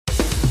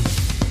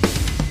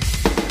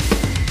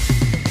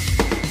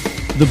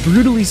The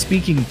Brutally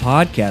Speaking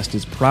podcast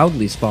is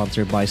proudly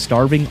sponsored by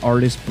Starving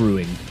Artist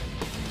Brewing.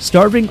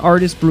 Starving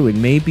Artist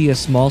Brewing may be a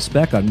small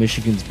speck on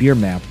Michigan's beer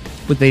map,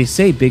 but they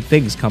say big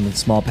things come in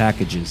small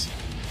packages.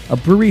 A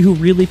brewery who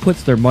really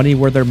puts their money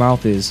where their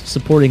mouth is,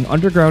 supporting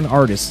underground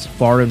artists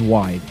far and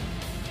wide.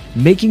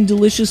 Making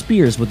delicious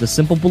beers with the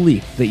simple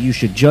belief that you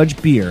should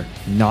judge beer,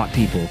 not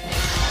people.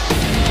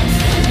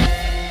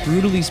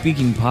 Brutally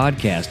Speaking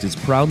podcast is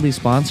proudly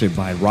sponsored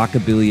by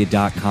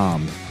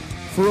Rockabilia.com.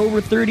 For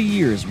over 30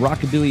 years,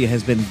 Rockabilia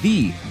has been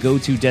the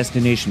go-to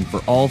destination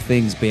for all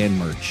things band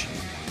merch.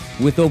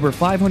 With over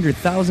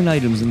 500,000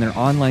 items in their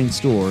online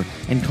store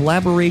and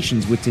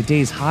collaborations with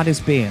today's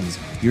hottest bands,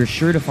 you're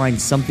sure to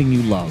find something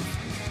you love.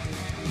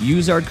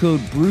 Use our code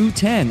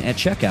BREW10 at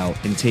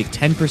checkout and take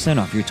 10%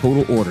 off your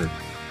total order.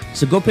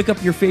 So go pick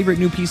up your favorite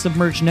new piece of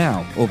merch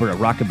now over at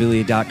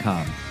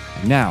Rockabilia.com.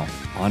 Now,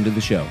 on to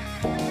the show.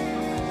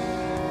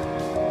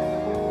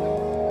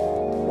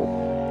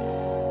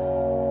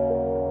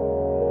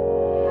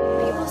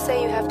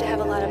 Say you have to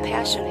have a lot of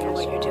passion for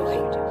what you're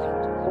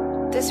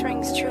doing. This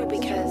rings true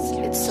because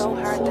it's so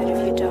hard that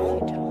if you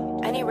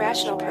don't, any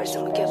rational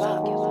person would give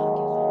up.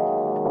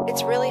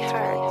 It's really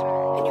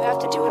hard, and you have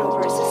to do it over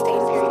a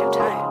sustained period of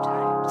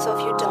time. So if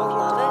you don't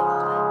love it,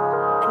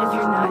 and if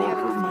you're not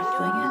having fun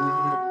doing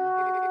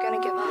it, you're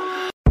gonna give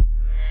up.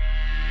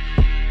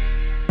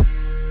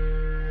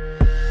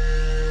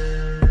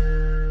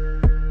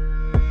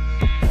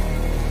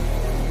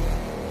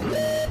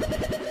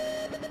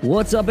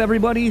 What's up,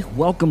 everybody?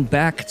 Welcome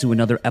back to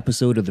another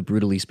episode of the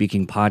Brutally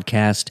Speaking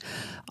podcast.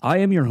 I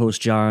am your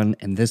host, John,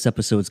 and this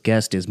episode's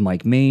guest is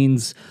Mike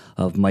Mains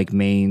of Mike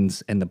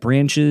Mains and the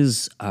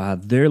Branches.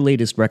 Their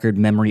latest record,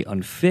 Memory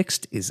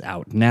Unfixed, is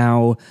out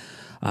now.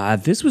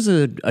 This was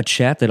a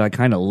chat that I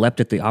kind of leapt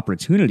at the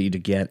opportunity to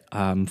get.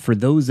 For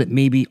those that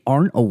maybe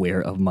aren't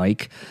aware of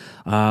Mike,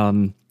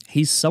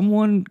 he's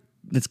someone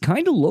that's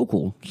kind of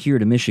local here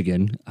to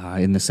Michigan,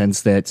 in the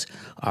sense that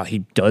he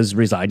does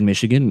reside in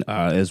Michigan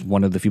as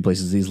one of the few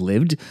places he's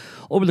lived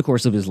over the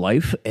course of his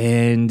life,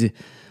 and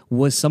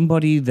was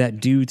somebody that,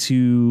 due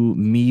to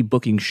me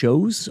booking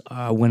shows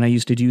when I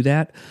used to do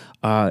that,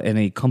 in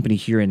a company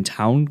here in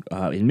town,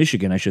 in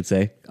Michigan, I should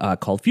say,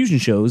 called Fusion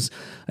Shows,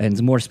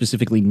 and more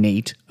specifically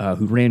Nate,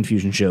 who ran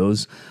Fusion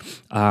Shows,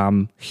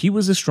 he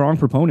was a strong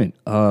proponent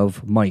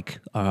of Mike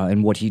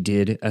and what he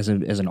did as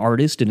an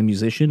artist and a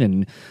musician,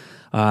 and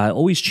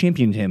always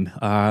championed him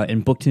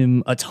and booked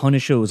him a ton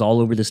of shows all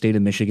over the state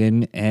of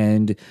Michigan.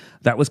 And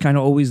that was kind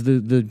of always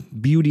the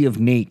beauty of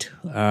Nate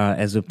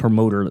as a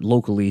promoter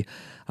locally.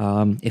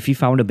 If he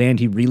found a band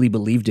he really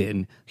believed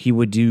in, he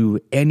would do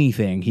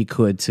anything he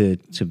could to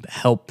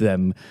help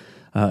them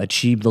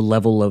achieve the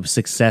level of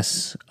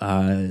success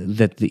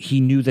that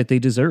he knew that they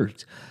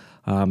deserved.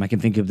 I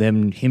can think of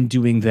him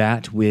doing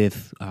that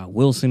with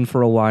Wilson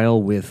for a while,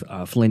 with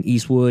Flint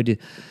Eastwood.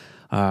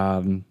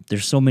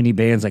 There's so many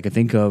bands I could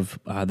think of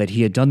that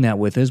he had done that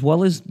with, as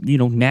well as,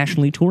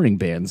 nationally touring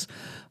bands.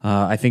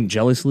 I think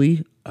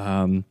Jealously,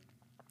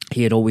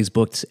 he had always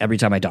booked Every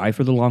Time I Die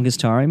for the longest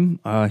time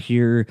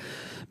here,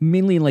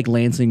 mainly in like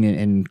Lansing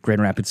and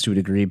Grand Rapids to a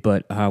degree,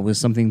 but was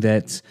something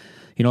that,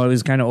 I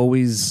was kind of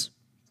always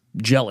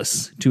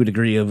jealous to a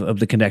degree of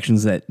the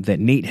connections that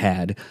Nate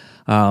had.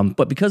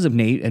 But because of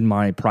Nate and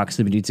my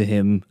proximity to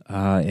him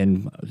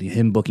and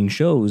him booking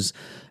shows,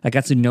 I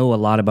got to know a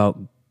lot about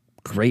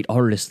great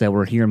artists that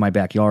were here in my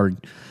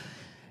backyard,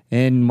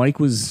 and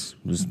Mike was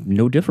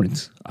no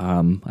different.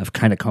 I've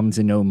kind of come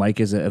to know Mike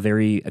as a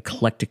very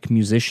eclectic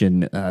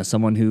musician,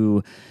 someone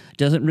who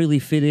doesn't really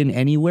fit in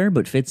anywhere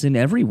but fits in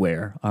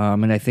everywhere,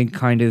 and I think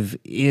kind of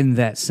in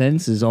that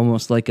sense is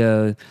almost like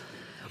an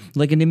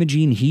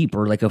Imogen Heap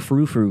or like a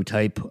Frou Frou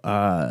type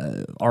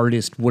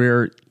artist,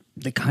 where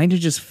they kind of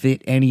just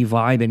fit any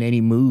vibe and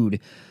any mood,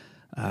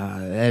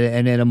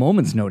 and at a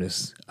moment's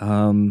notice.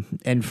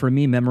 And for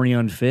me, Memory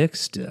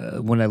Unfixed,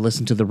 when I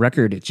listened to the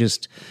record, it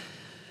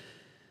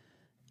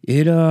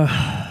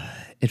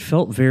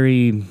felt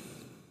very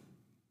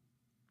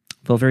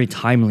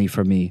timely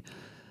for me.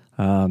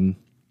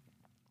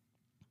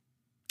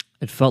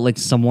 It felt like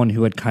someone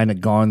who had kind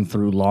of gone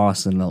through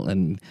loss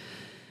and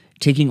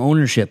taking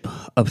ownership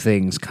of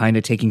things, kind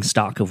of taking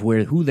stock of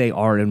who they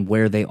are and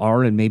where they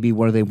are and maybe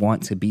where they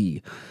want to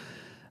be.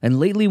 And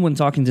lately, when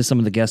talking to some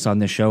of the guests on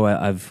this show,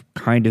 I've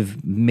kind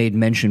of made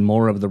mention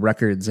more of the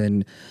records,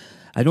 and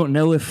I don't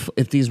know if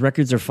these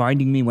records are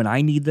finding me when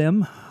I need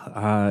them,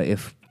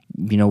 if,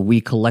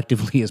 we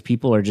collectively as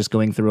people are just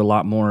going through a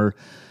lot more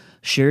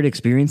shared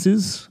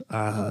experiences,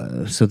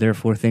 so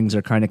therefore things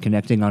are kind of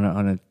connecting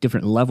on a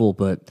different level.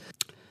 But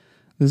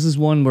this is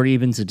one where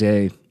even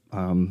today,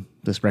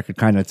 this record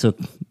kind of took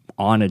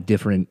on a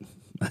different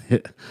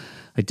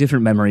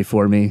memory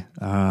for me.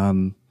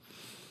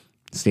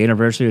 It's the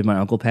anniversary of my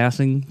uncle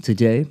passing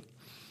today,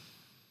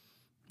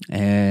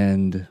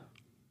 and it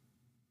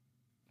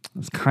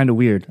was kind of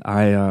weird.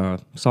 I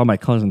saw my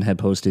cousin had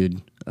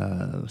posted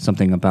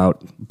something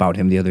about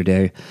him the other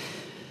day,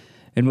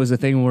 and it was a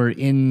thing where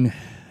in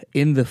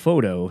the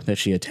photo that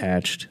she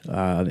attached,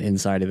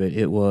 inside of it,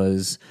 it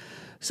was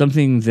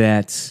something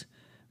that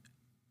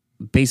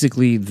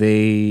basically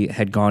they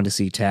had gone to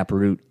see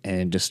Taproot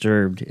and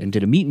Disturbed and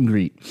did a meet and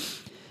greet.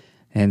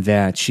 And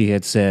that she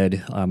had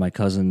said, my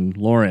cousin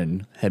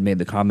Lauren had made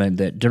the comment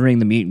that during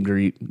the meet and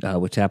greet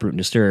with Taproot and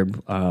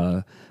Disturbed,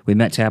 we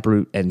met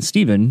Taproot, and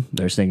Steven,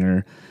 their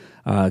singer,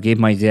 gave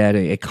my dad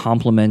a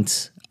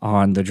compliment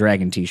on the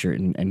Dragon t-shirt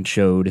and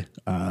showed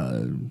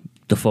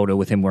the photo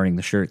with him wearing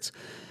the shirts.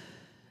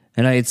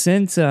 And I had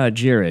sent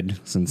Jared,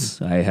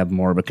 since I have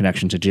more of a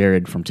connection to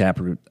Jared from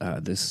Taproot,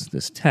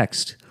 this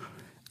text.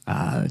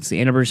 It's the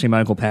anniversary of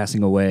my uncle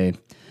passing away,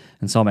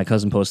 and saw my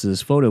cousin posted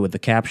this photo with the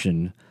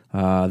caption,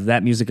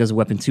 That Music as a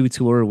Weapon 2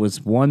 tour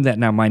was one that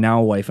my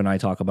now wife and I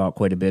talk about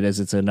quite a bit, as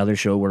it's another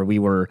show where we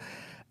were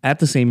at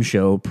the same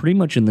show, pretty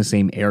much in the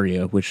same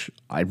area, which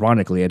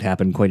ironically had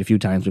happened quite a few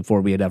times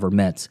before we had ever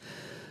met.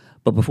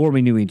 But before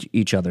we knew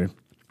each other.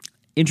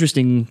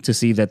 Interesting to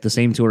see that the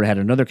same tour had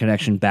another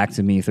connection back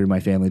to me through my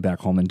family back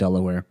home in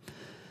Delaware.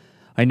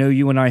 I know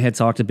you and I had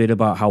talked a bit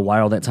about how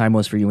wild that time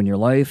was for you in your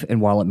life, and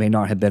while it may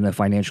not have been a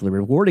financially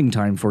rewarding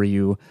time for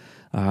you,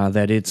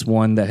 that it's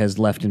one that has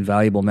left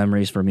invaluable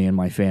memories for me and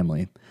my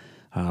family.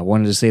 I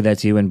wanted to say that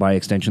to you, and by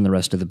extension, the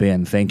rest of the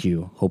band. Thank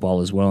you. Hope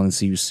all is well, and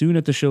see you soon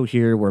at the show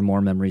here, where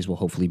more memories will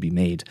hopefully be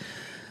made.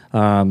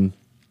 And,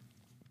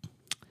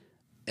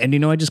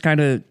 I just kind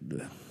of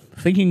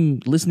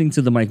listening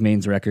to the Mike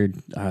Mains record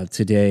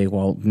today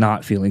while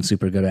not feeling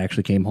super good. I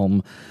actually came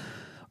home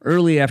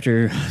early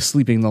after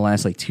sleeping the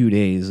last 2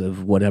 days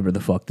of whatever the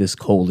fuck this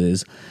cold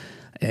is,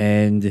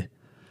 and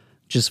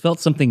just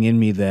felt something in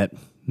me that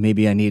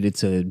maybe I needed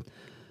to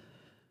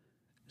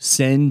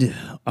send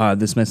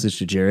this message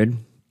to Jared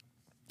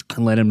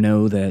and let him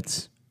know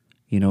that,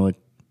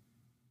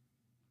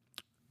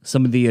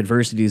 some of the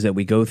adversities that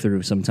we go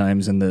through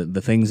sometimes, and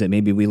the things that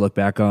maybe we look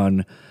back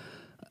on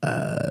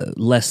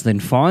less than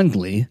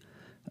fondly,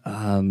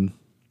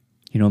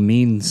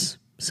 means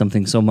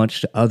something so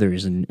much to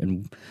others.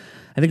 And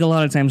I think a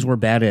lot of times we're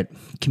bad at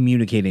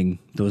communicating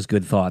those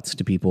good thoughts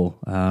to people.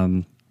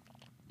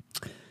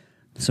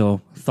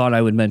 So thought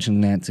I would mention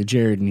that to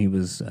Jared, and he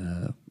was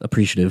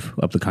appreciative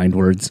of the kind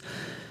words.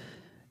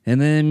 And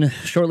then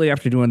shortly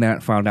after doing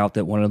that, found out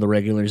that one of the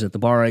regulars at the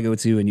bar I go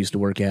to and used to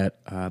work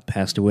at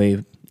passed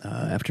away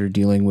after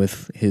dealing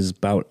with his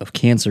bout of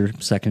cancer,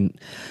 second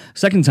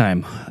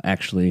time,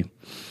 actually.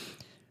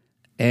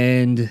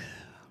 And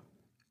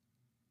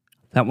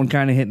that one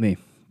kind of hit me.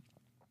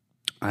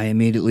 I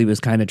immediately was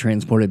kind of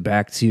transported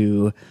back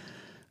to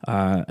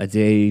a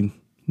day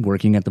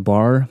working at the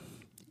bar,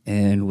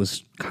 and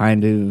was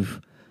kind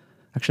of...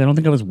 Actually, I don't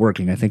think I was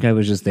working. I think I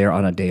was just there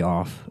on a day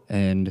off.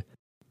 And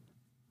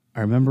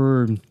I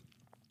remember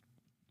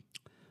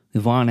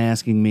Yvonne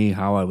asking me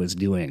how I was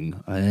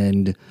doing.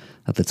 And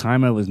at the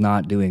time, I was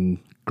not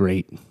doing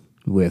great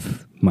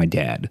with my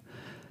dad.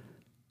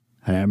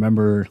 And I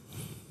remember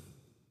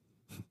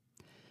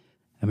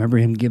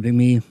him giving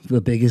me the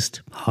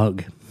biggest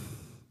hug.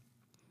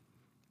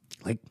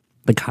 Like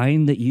the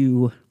kind that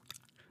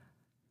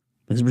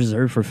is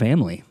reserved for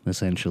family,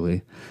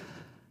 essentially.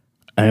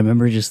 I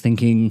remember just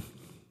thinking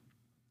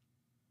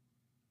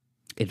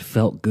it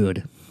felt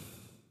good.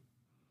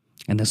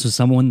 And this was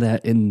someone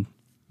that, in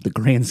the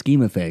grand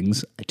scheme of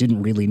things, I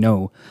didn't really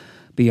know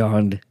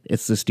beyond,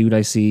 it's this dude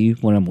I see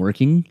when I'm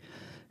working.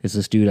 It's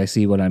this dude I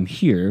see when I'm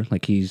here.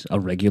 Like, he's a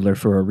regular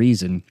for a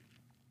reason.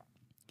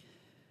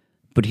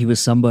 But he was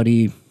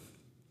somebody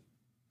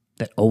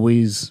that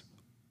always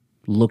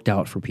looked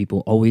out for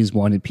people, always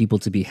wanted people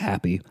to be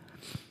happy.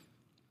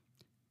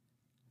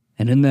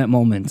 And in that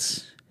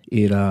moment,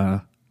 it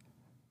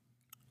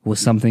was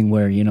something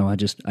where,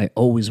 I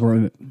always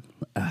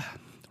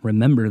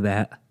remember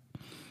that,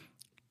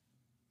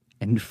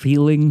 and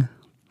feeling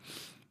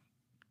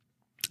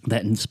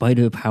that in spite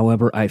of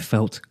however I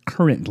felt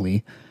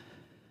currently,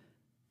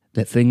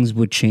 that things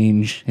would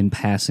change and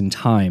pass in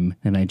time,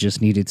 and I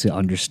just needed to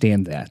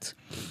understand that.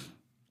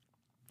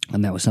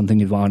 And that was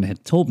something Yvonne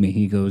had told me.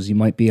 He goes, you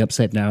might be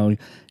upset now, it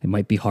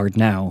might be hard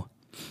now,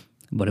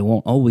 but it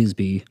won't always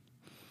be.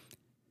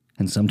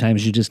 And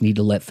sometimes you just need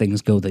to let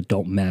things go that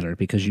don't matter,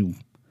 because you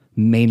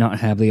may not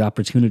have the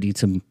opportunity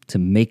to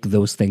make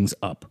those things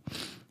up.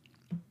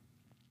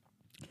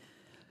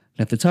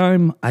 At the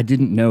time, I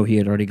didn't know he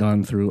had already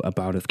gone through a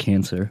bout of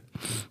cancer.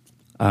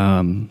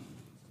 And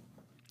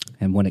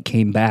when it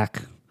came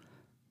back,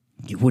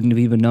 you wouldn't have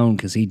even known,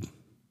 because he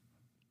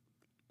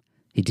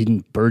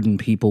didn't burden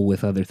people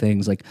with other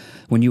things. Like,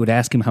 when you would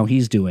ask him how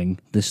he's doing,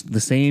 the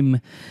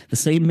same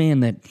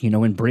man that,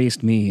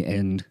 embraced me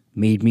and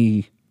made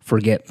me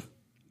forget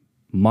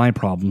my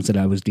problems that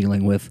I was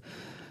dealing with,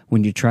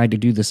 when you tried to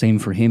do the same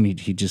for him,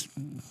 he just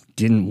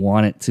didn't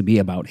want it to be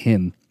about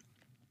him.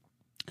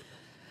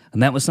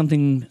 And that was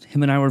something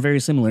him and I were very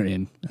similar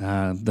in.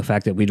 The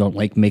fact that we don't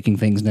like making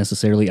things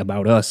necessarily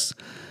about us,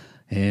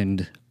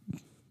 and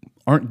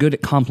aren't good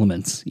at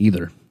compliments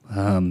either.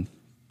 But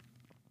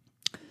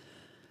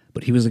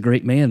he was a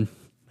great man,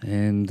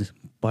 and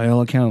by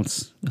all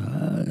accounts,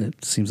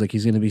 it seems like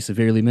he's going to be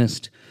severely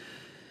missed.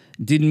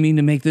 Didn't mean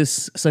to make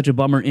this such a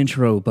bummer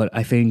intro, but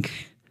I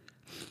think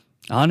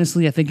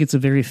Honestly, I think it's a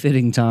very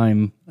fitting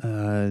time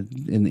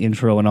in the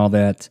intro and all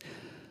that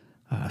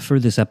for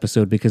this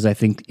episode, because I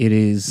think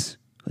it's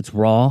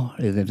raw,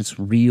 and it's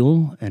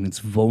real, and it's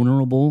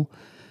vulnerable,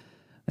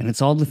 and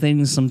it's all the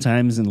things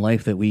sometimes in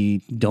life that we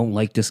don't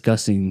like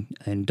discussing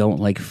and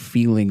don't like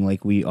feeling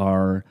like we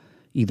are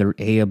either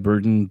A, a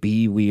burden,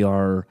 B, we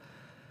are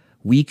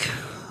weak.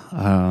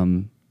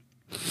 But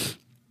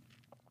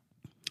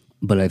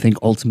I think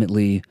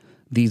ultimately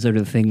these are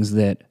the things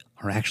that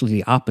are actually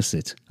the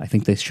opposite. I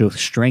think they show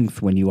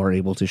strength when you are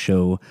able to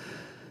show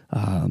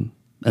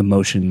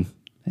emotion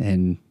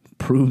and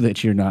prove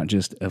that you're not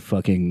just a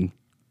fucking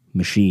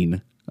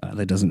machine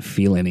that doesn't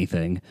feel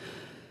anything.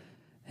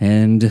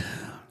 And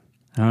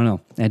I don't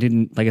know. I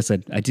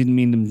didn't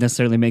mean to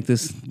necessarily make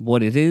this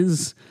what it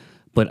is,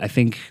 but I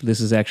think this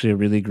is actually a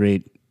really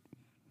great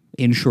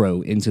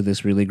intro into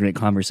this really great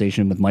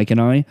conversation with Mike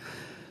and I.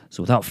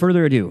 So without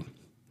further ado,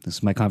 this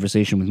is my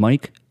conversation with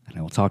Mike, and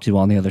I will talk to you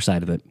on the other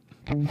side of it.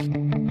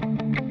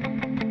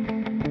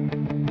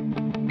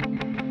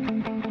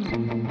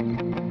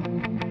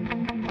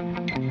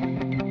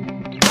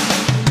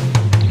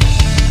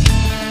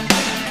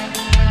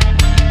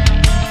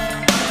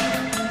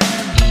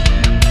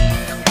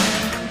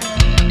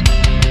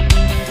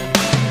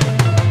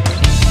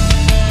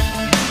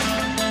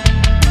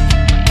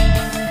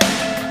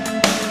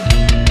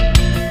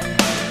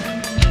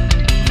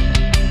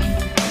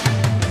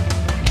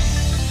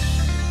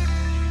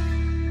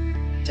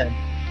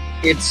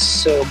 It's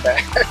so bad.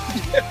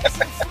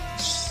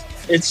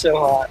 It's so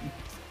hot.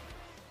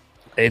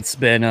 It's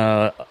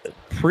been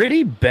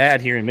pretty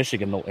bad here in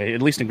Michigan,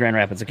 at least in Grand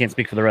Rapids. I can't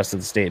speak for the rest of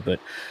the state, but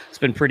it's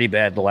been pretty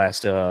bad the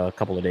last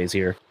couple of days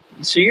here.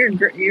 So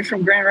you're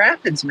from Grand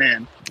Rapids,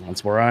 man.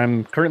 That's where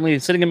I'm currently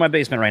sitting in my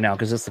basement right now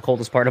because it's the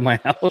coldest part of my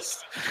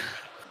house.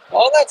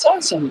 Oh, that's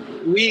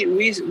awesome. We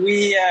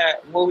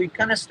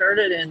kind of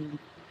started in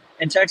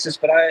Texas,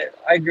 but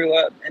I grew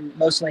up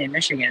mostly in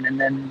Michigan,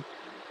 and then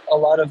a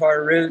lot of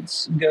our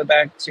roots go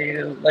back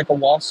to like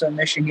Owasso,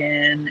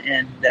 Michigan,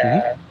 and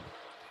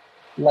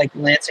like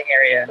Lansing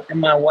area.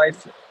 And my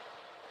wife,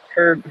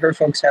 her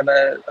folks have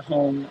a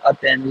home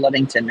up in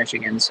Ludington,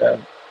 Michigan.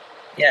 So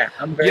yeah,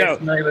 I'm very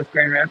familiar with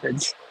Grand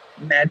Rapids.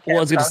 Mad Cat. Well, I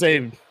was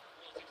going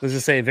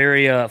to say,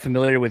 very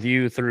familiar with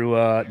you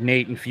through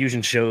Nate and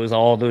Fusion shows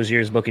all those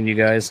years booking you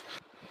guys.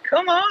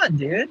 Come on,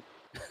 dude.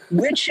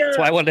 Which that's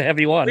why I wanted to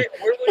have you on. Where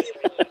were you?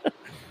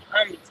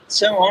 I'm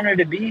so honored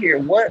to be here.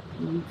 Where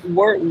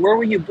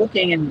were you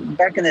booking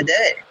back in the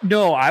day?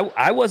 No,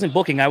 I wasn't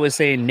booking. I was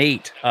saying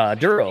Nate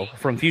Duro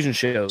from Fusion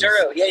Shows.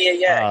 Duro,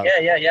 yeah.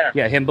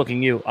 Yeah, him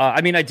booking you.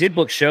 I mean, I did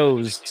book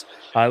shows.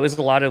 It was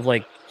a lot of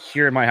like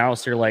here in my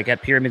house or like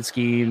at Pyramid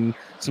Scheme,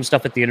 some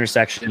stuff at the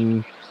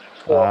Intersection.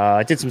 Cool.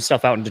 I did some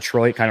stuff out in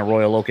Detroit, kind of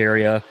Royal Oak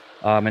area,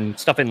 and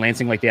stuff in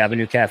Lansing like the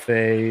Avenue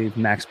Cafe,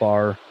 Max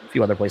Bar, a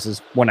few other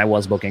places when I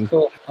was booking.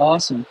 Cool,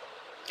 awesome.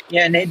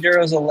 Yeah, Nate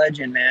Duro's a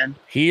legend, man.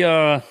 He,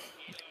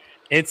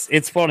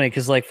 it's funny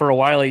because like for a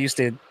while I used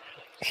to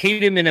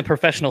hate him in a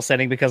professional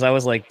setting because I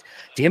was like,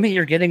 damn it,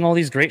 you're getting all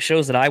these great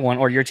shows that I want,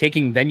 or you're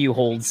taking venue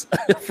holds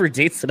for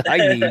dates that I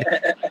need.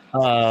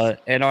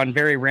 And on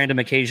very random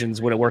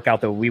occasions would it work out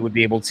that we would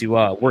be able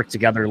to work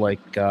together. Like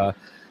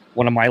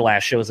one of my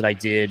last shows that I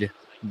did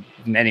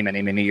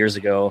many years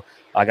ago,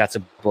 I got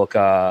to book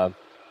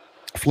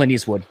Flint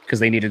Eastwood because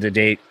they needed a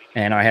date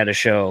and I had a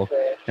show.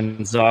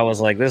 And so I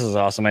was like, this is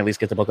awesome. I at least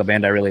get to book a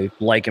band I really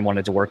like and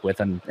wanted to work with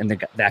in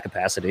that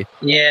capacity.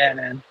 Yeah,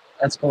 man.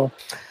 That's cool.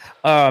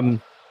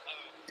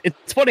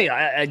 It's funny.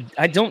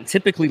 I don't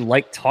typically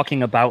like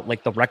talking about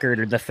like the record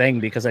or the thing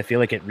because I feel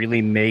like it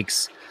really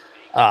makes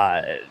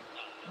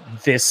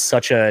this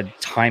such a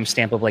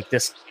timestamp of like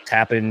this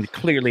happened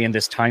clearly in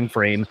this time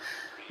frame.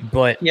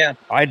 But yeah,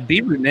 I'd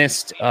be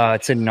remiss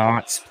to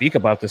not speak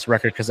about this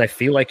record because I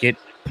feel like it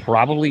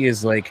probably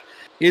is like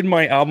in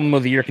my album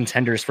of the year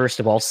contenders, first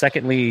of all.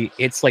 Secondly,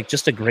 it's like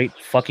just a great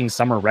fucking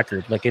summer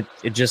record. Like it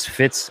just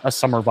fits a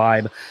summer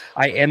vibe.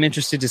 I am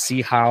interested to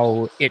see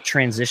how it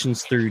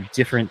transitions through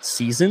different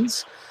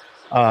seasons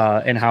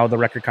and how the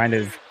record kind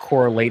of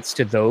correlates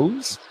to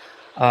those.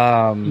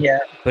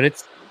 But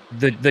it's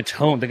the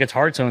tone, the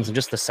guitar tones and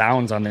just the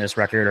sounds on this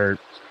record are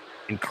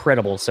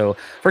incredible. So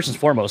first and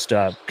foremost,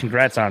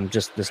 congrats on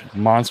just this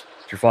monster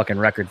fucking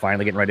record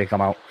finally getting ready to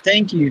come out.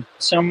 Thank you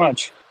so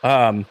much.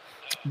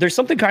 There's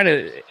something kind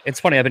of, it's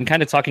funny, I've been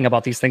kind of talking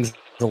about these things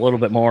a little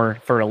bit more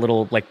for a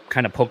little like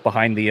kind of poke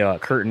behind the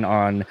curtain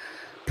on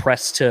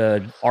press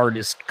to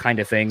artist kind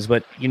of things,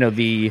 but you know,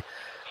 the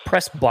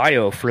press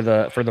bio for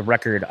the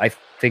record I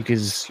think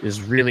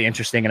is really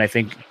interesting, and I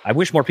think I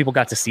wish more people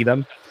got to see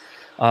them.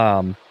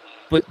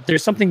 But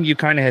there's something you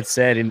kind of had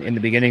said in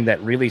the beginning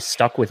that really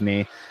stuck with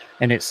me.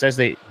 And it says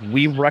that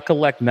we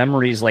recollect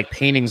memories like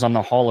paintings on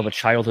the hall of a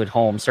childhood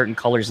home. Certain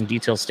colors and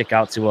details stick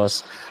out to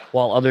us,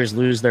 while others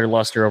lose their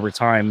luster over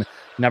time.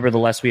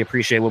 Nevertheless, we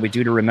appreciate what we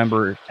do to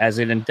remember, as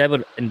it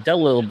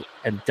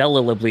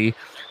indelibly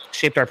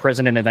shaped our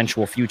present and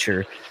eventual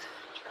future.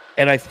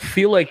 And I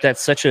feel like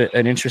that's such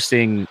an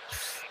interesting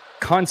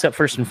concept,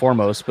 first and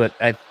foremost. But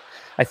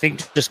I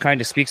think just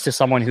kind of speaks to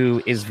someone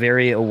who is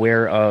very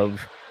aware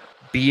of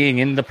being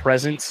in the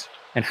present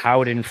and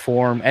how it and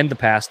the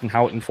past and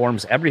how it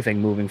informs everything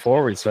moving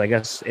forward. So I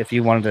guess if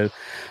you wanted to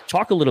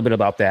talk a little bit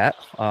about that,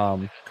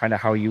 kind of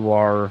how you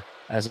are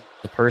as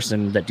a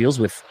person that deals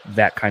with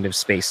that kind of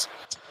space.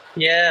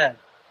 Yeah.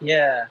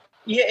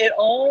 It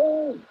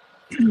all,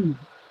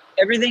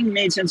 everything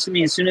made sense to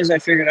me as soon as I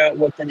figured out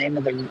what the name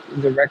of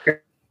the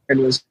record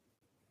was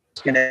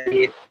going to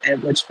be,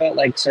 which felt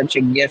like such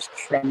a gift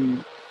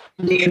from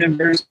the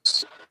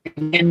universe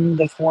in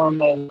the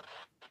form of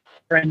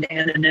friend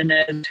Anna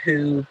Nunez,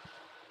 who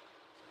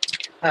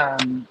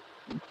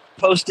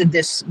posted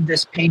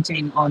this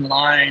painting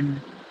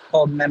online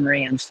called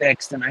Memory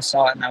Unfixed, and I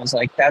saw it and I was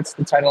like, that's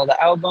the title of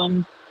the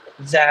album.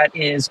 That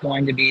is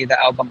going to be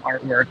the album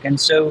artwork. And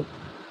so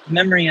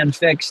Memory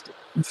Unfixed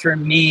for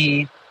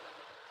me,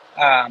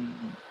 I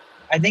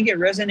think it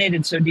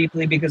resonated so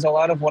deeply because a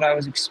lot of what I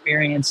was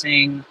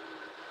experiencing,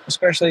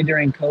 especially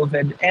during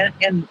COVID,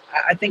 and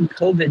I think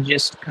COVID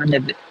just kind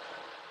of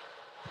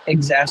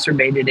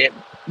exacerbated it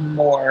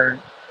more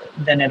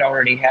than it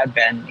already had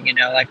been.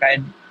 Like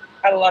I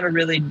had a lot of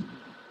really,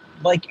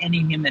 like any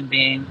human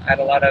being, I had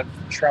a lot of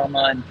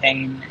trauma and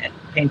pain and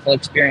painful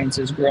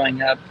experiences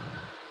growing up.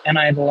 And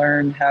I'd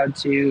learned how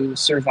to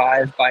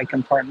survive by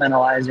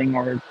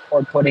compartmentalizing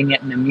or putting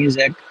it into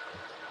music.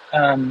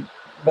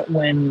 But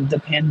when the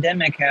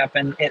pandemic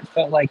happened, it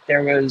felt like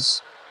there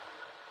was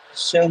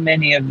so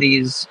many of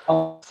these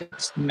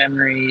unfixed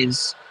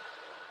memories,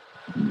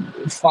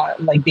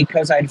 like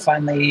because I'd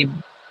finally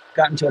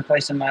gotten to a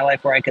place in my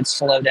life where I could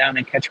slow down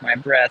and catch my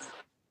breath,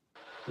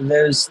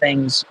 those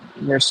things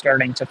were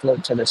starting to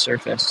float to the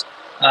surface.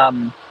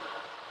 And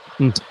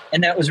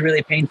that was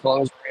really painful. It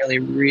was really,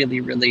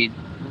 really, really,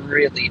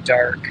 really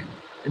dark.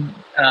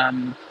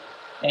 And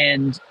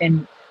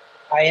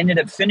I ended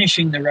up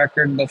finishing the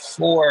record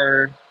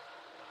before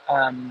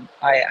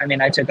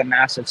I took a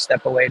massive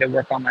step away to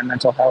work on my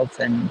mental health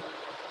and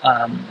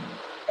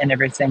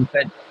everything.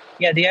 But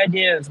yeah, the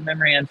idea of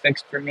Memory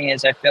Unfixed for me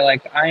is I feel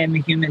like I am a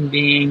human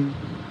being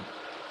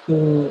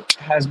who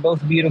has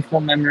both beautiful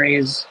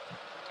memories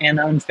and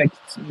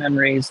unfixed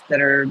memories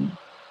that are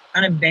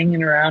kind of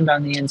banging around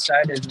on the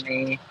inside of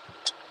me.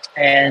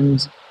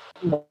 And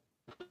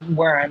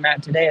where I'm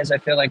at today is I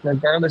feel like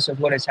regardless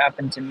of what has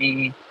happened to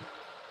me,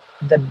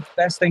 the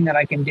best thing that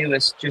I can do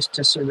is just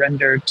to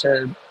surrender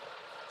to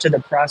the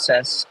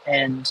process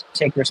and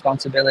take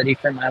responsibility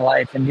for my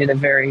life and do the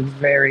very,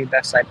 very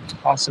best I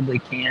possibly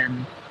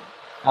can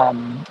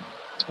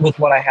with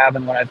what I have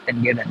and what I've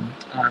been given.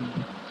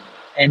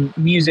 And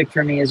music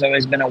for me has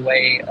always been a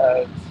way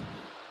of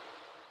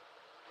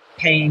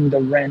paying the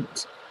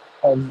rent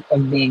of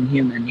being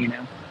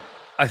human,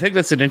 I think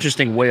that's an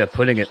interesting way of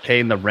putting it,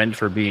 paying the rent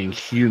for being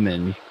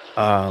human.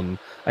 I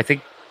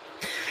think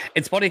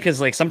it's funny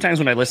because like sometimes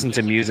when I listen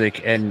to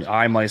music and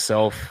I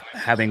myself,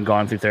 having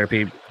gone through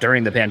therapy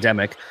during the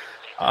pandemic,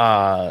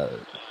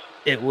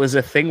 it was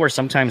a thing where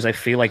sometimes I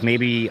feel like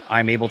maybe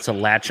I'm able to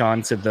latch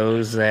on to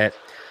those that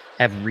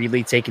have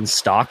really taken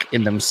stock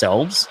in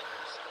themselves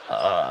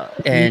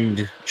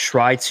and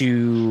try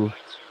to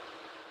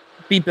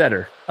be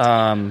better.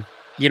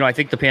 I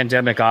think the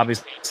pandemic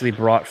obviously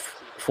brought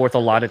forth a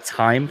lot of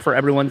time for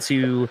everyone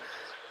to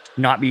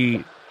not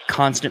be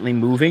constantly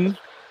moving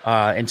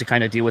and to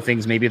kind of deal with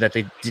things maybe that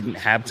they didn't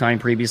have time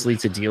previously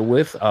to deal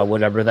with,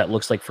 whatever that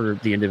looks like for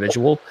the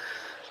individual.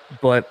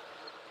 But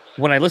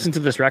when I listen to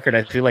this record,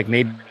 I feel like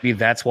maybe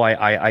that's why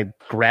I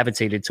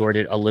gravitated toward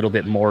it a little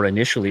bit more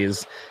initially,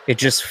 is it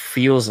just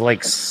feels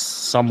like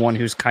someone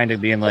who's kind of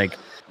being like,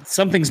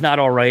 something's not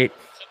all right,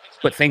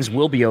 but things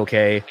will be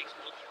okay.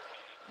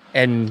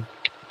 And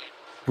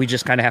we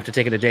just kind of have to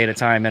take it a day at a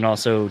time and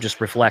also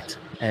just reflect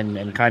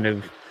and kind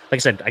of, like I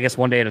said, I guess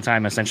one day at a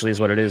time essentially is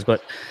what it is.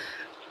 But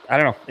I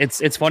don't know.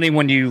 It's funny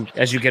when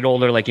as you get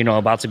older, like,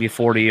 about to be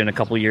 40 in a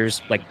couple of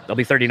years, like I'll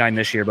be 39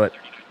 this year. But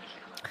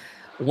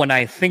when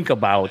I think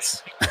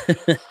about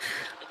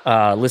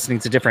listening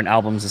to different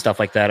albums and stuff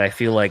like that, I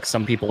feel like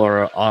some people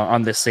are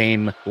on the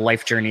same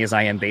life journey as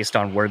I am based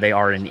on where they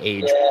are in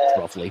age,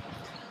 roughly.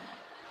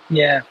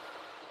 Yeah.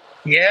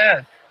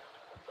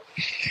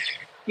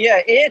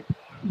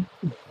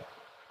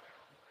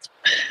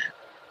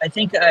 I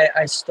think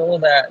I stole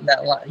that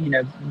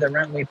the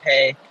rent we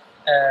pay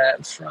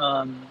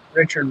from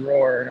Richard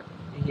Rohr.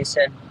 He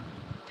said,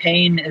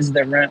 "Pain is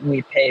the rent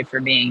we pay for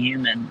being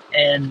human,"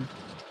 and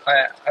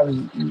I was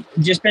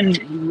just been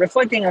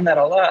reflecting on that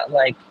a lot.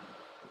 Like,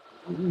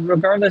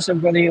 regardless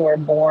of whether you were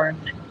born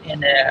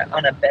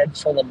on a bed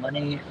full of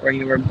money or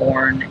you were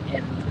born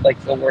in like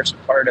the worst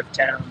part of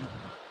town,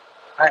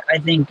 I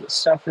think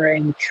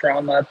suffering,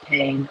 trauma,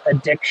 pain,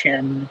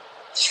 addiction,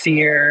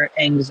 fear,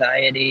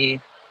 anxiety,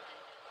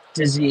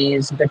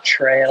 disease,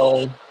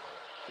 betrayal,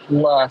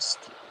 lust,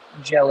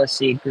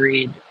 jealousy,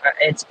 greed,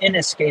 it's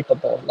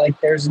inescapable. Like,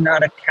 there's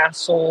not a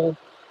castle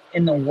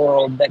in the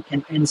world that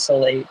can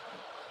insulate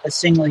a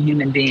single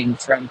human being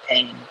from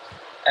pain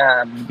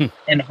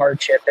and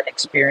hardship and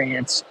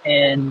experience.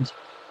 And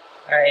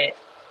I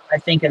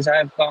think as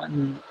I've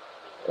gotten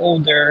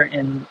older,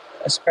 and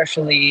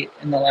especially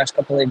in the last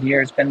couple of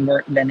years, been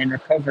in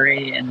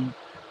recovery and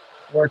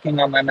working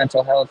on my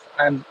mental health,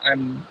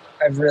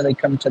 I've really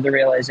come to the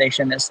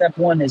realization that step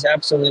one is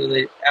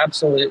absolute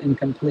and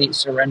complete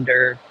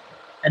surrender.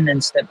 And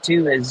then step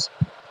two is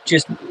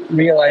just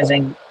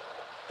realizing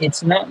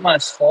it's not my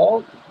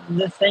fault,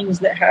 the things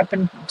that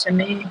happen to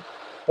me,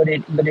 but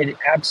it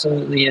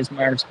absolutely is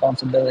my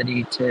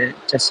responsibility to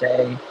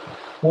say,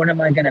 what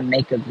am I going to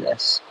make of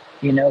this?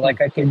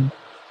 Like I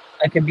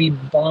could be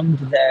bummed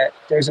that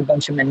there's a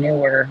bunch of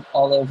manure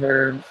all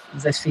over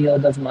the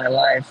field of my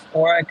life,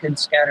 or I could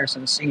scatter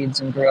some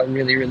seeds and grow a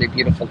really, really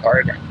beautiful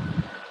garden.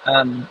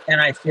 And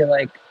I feel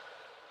like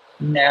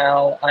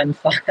now I'm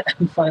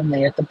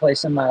finally at the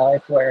place in my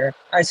life where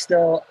I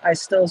still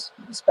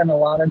spend a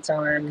lot of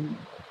time,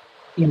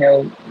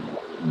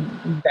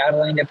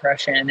 battling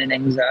depression and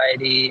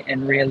anxiety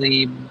and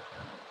really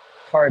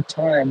hard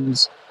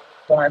times,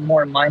 but I'm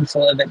more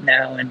mindful of it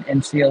now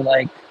and feel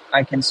like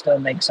I can still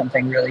make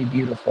something really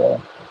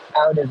beautiful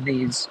out of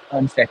these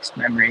unfixed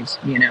memories,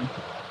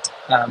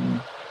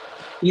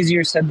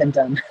 Easier said than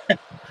done.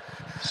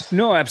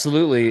 No,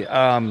 absolutely.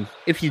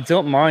 If you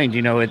don't mind,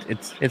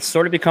 it's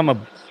sort of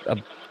become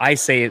I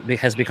say it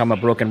has become a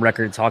broken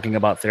record talking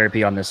about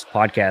therapy on this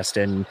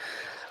podcast. And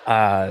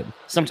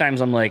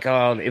sometimes I'm like,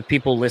 oh, if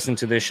people listen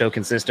to this show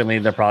consistently,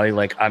 they're probably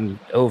like, I'm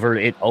over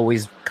it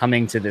always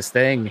coming to this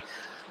thing.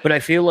 But I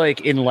feel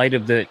like in light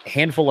of the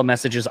handful of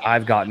messages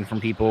I've gotten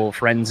from people,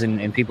 friends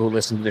and people who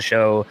listen to the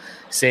show,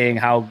 saying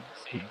how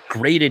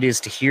great it is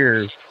to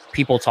hear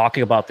people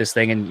talking about this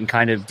thing and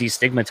kind of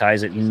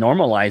destigmatize it and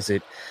normalize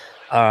it.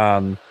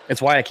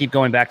 It's why I keep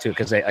going back to it,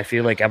 because I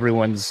feel like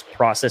everyone's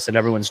process and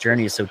everyone's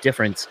journey is so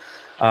different,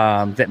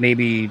 that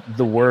maybe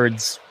the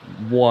words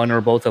one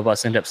or both of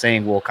us end up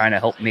saying will kind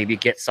of help maybe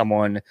get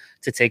someone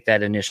to take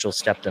that initial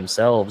step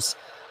themselves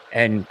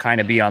and kind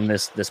of be on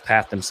this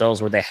path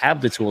themselves where they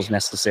have the tools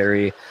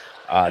necessary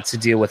to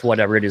deal with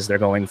whatever it is they're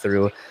going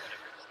through.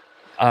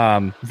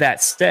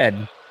 That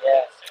said,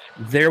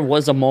 there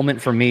was a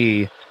moment for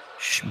me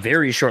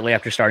very shortly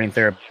after starting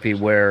therapy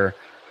where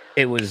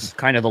it was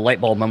kind of the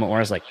light bulb moment where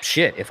I was like,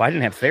 shit, if I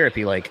didn't have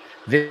therapy, like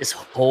this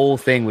whole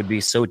thing would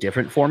be so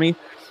different for me.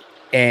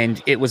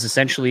 And it was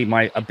essentially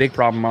a big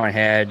problem I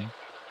had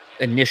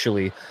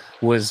initially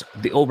was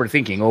the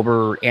overthinking,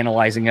 over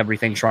analyzing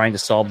everything, trying to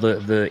solve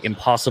the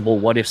impossible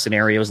what if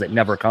scenarios that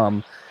never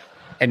come,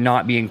 and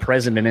not being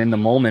present and in the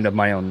moment of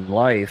my own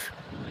life.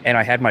 And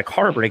I had my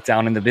car break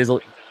down in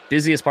the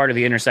busiest part of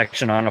the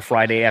intersection on a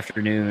Friday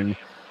afternoon.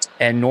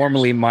 And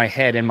normally my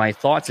head and my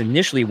thoughts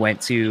initially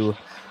went to,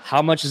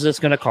 how much is this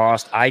going to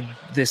cost?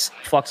 This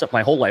fucks up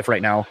my whole life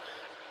right now.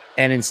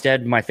 And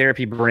instead my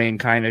therapy brain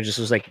kind of just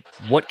was like,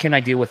 what can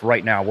I deal with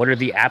right now? What are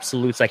the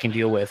absolutes I can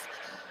deal with?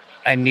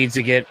 I need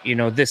to get,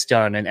 this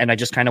done. And I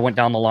just kind of went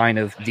down the line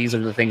of, these are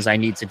the things I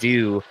need to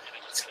do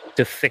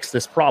to fix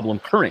this problem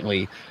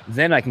currently.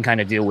 Then I can kind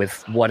of deal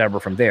with whatever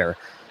from there.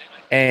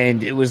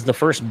 And it was the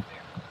first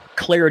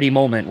clarity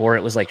moment where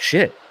it was like,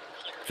 shit,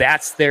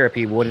 that's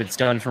therapy, what it's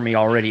done for me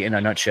already in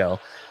a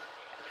nutshell.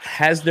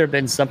 Has there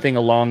been something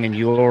along in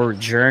your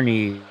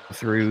journey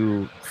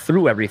through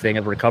everything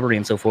of recovery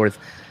and so forth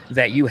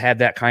that you had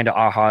that kind of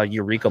aha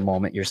eureka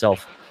moment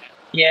yourself?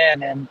 Yeah,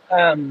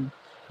 man.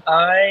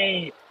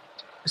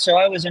 So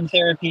I was in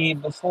therapy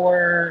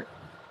before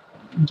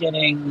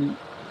getting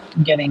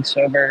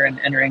sober and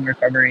entering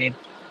recovery,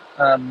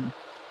 and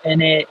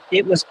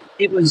it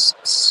was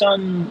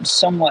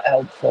somewhat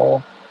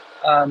helpful,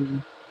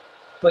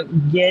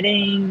 but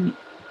getting,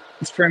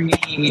 for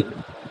me,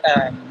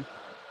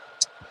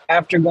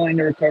 after going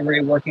to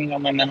recovery, working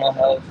on my mental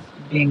health,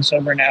 being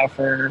sober now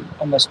for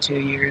almost 2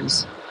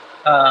 years,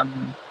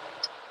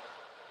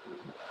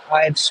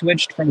 I've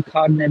switched from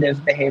cognitive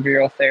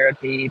behavioral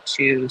therapy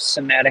to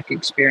somatic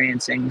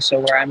experiencing.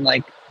 So where I'm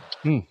like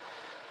in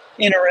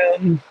a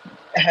room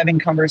having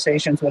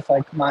conversations with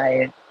like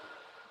my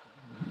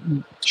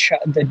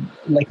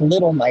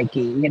little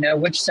Mikey,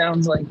 which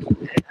sounds like,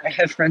 I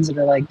have friends that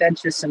are like, that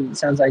just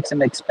sounds like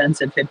some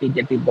expensive hippy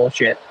dippy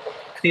bullshit.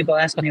 People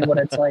ask me what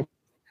it's like.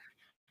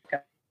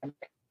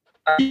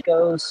 I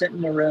go sit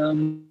in a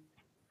room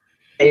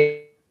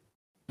and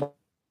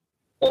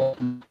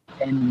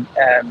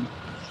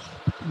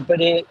but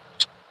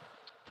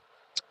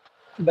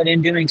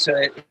in doing so,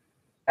 it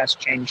has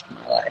changed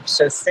my life.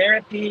 So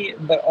therapy,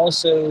 but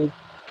also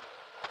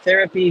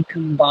therapy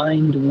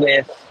combined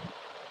with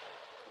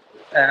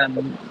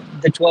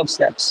the 12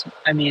 steps.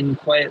 I mean,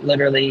 quite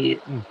literally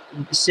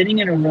sitting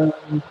in a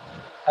room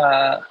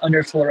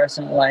under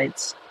fluorescent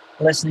lights,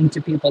 listening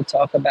to people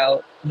talk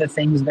about the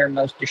things they're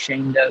most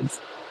ashamed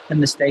of, the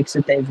mistakes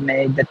that they've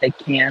made that they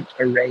can't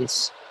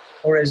erase.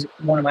 Or as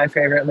one of my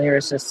favorite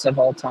lyricists of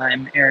all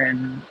time,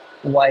 Aaron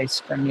Weiss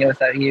from Me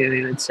Without You,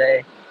 he would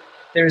say,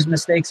 there's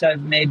mistakes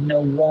I've made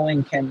no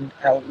rowing can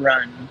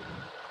outrun.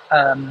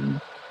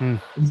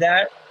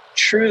 That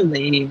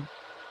truly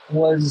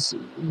was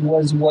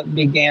what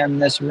began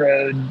this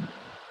road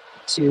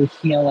to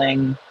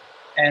healing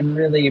and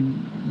really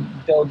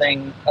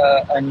building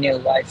a new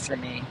life for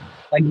me.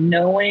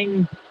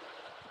 like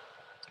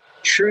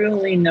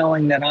truly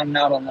knowing that I'm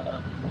not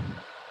alone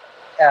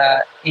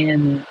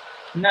in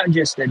not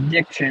just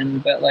addiction,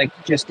 but like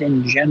just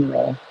in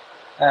general,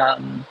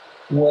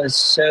 was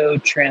so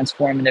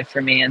transformative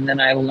for me. And then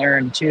I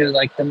learned too,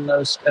 like the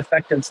most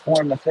effective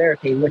form of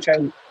therapy, which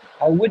I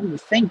wouldn't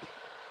think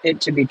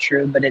it to be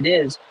true, but it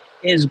is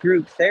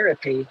group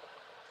therapy.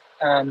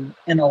 And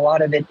a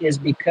lot of it is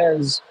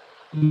because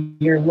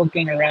you're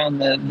looking around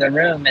the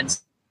room and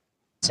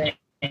saying,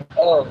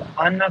 oh,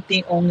 I'm not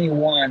the only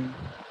one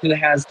who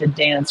has to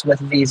dance with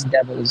these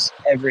devils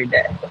every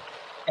day.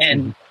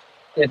 And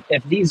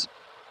if these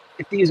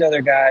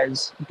other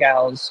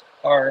gals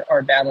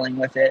are battling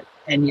with it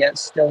and yet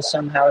still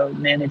somehow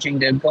managing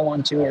to go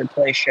on tour,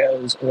 play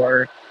shows,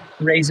 or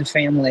raise a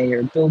family,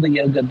 or build a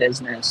yoga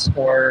business,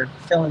 or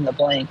fill in the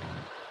blank,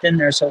 then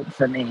there's hope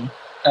for me.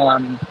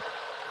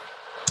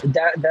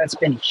 That's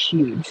been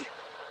huge.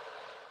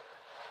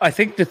 I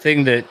think the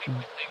thing that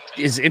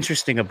is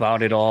interesting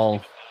about it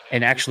all,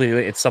 and actually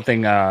it's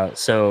something,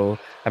 so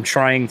I'm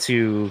trying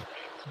to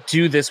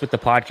do this with the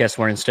podcast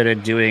where instead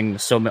of doing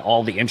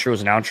all the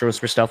intros and outros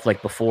for stuff,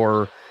 like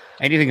before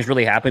anything has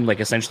really happened, like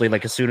essentially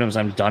like as soon as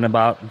I'm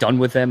done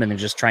with them and then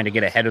just trying to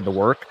get ahead of the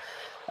work,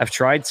 I've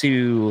tried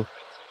to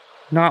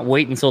not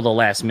wait until the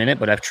last minute,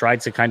 but I've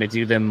tried to kind of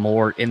do them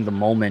more in the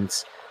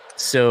moment.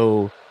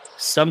 So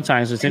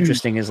sometimes what's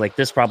interesting is like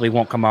this probably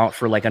won't come out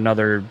for like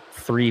another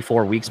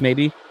 3-4 weeks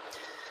maybe.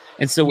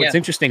 And so what's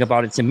interesting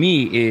about it to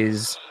me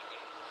is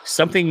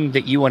something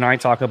that you and I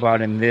talk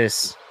about in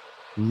this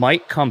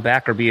might come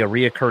back or be a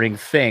reoccurring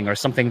thing or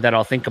something that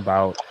I'll think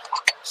about.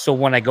 So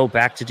when I go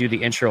back to do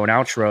the intro and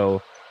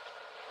outro,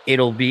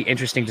 it'll be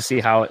interesting to see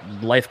how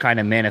life kind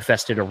of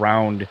manifested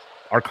around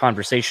our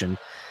conversation.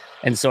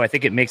 And so I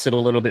think it makes it a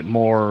little bit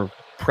more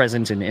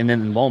present and in the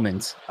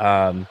moment.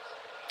 But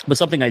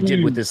something I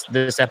did with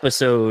this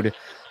episode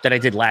that I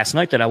did last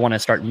night that I want to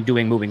start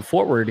doing moving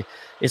forward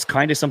is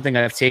kind of something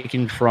I've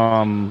taken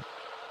from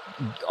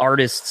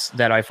artists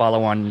that I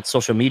follow on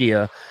social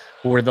media,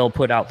 where they'll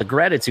put out the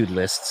gratitude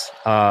lists.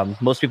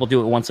 Most people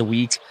do it once a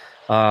week.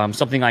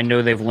 Something I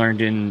know they've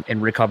learned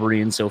in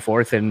recovery and so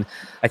forth. And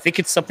I think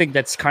it's something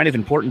that's kind of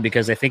important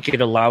because I think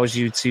it allows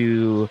you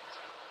to,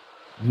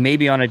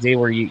 maybe on a day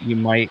where you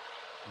might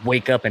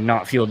wake up and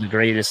not feel the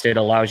greatest, it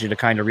allows you to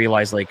kind of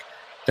realize like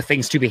the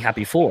things to be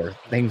happy for,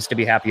 things to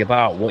be happy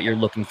about, what you're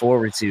looking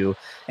forward to.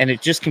 And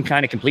it just can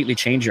kind of completely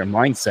change your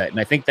mindset. And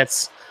I think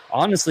that's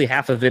honestly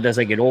half of it as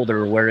I get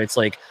older, where it's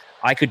like,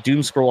 I could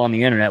doom scroll on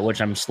the internet,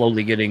 which I'm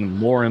slowly getting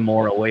more and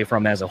more away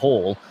from as a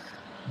whole.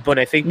 But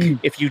I think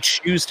if you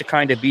choose to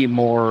kind of be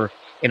more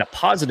in a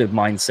positive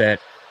mindset,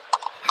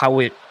 how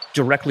it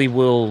directly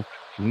will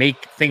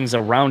make things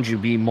around you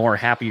be more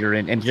happier,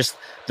 and just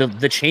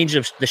the change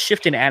of the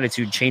shift in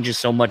attitude changes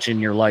so much in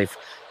your life.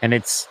 And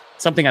it's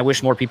something I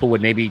wish more people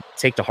would maybe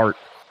take to heart.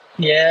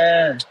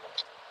 Yeah.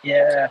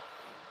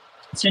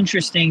 It's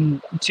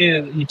interesting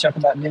too. You talk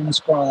about doom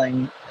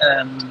scrolling.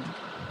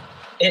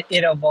 It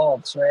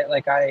evolves, right?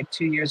 Like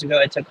 2 years ago,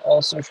 I took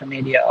all social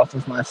media off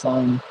of my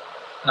phone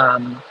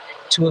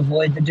to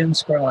avoid the doom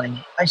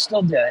scrolling. I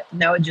still do it.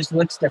 Now it just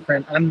looks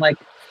different. I'm like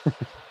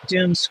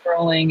doom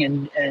scrolling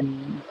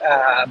and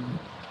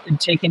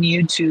taking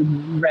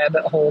YouTube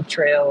rabbit hole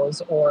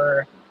trails,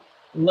 or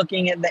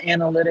looking at the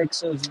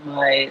analytics of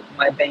my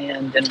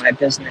band and my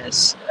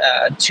business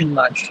too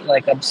much,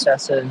 like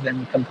obsessive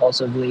and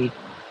compulsively.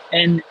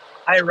 And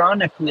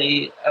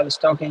ironically, I was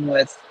talking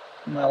with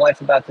my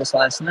wife about this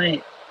last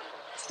night.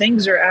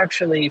 Things are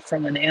actually,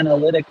 from an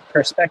analytic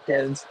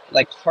perspective,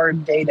 like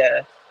hard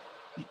data,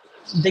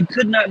 they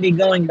could not be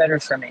going better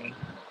for me.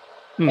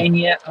 And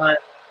yet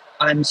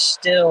I'm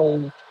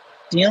still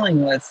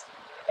dealing with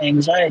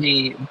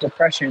anxiety,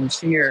 depression,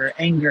 fear,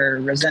 anger,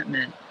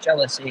 resentment,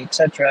 jealousy,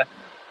 etc.,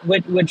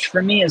 which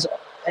for me is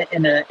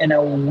in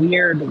a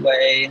weird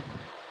way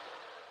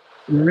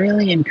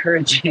really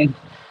encouraging,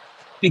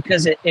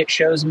 because it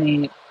shows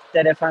me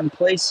that if I'm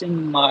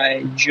placing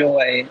my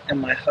joy and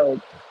my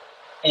hope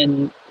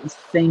in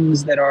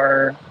things that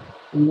are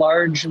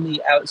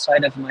largely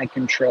outside of my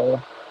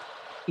control,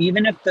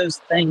 even if those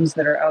things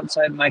that are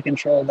outside my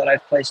control that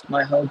I've placed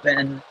my hope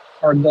in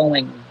are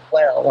going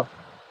well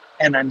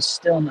and I'm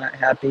still not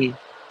happy,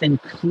 then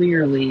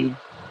clearly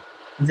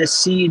the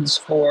seeds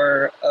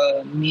for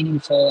a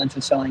meaningful and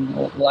fulfilling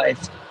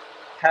life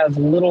have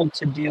little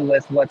to do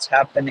with what's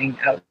happening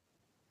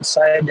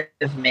outside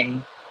of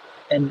me,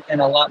 and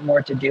a lot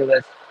more to do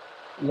with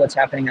what's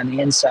happening on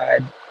the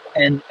inside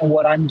and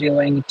what I'm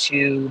doing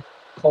to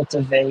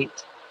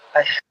cultivate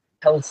a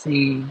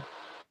healthy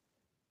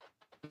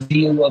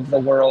view of the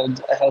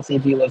world, a healthy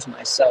view of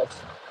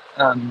myself.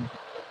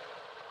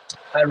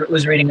 I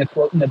was reading a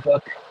quote in a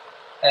book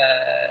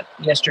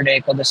yesterday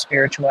called The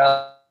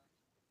Spirituality.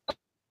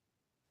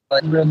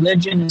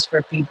 Religion is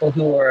for people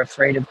who are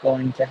afraid of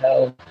going to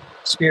hell.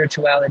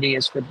 Spirituality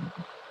is for...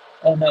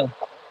 Oh no,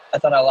 I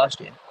thought I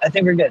lost you. I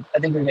think we're good.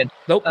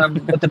 Nope.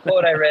 But the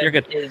quote I read You're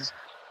good. is...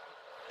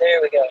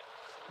 There we go.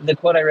 The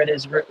quote I read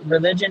is,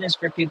 religion is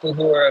for people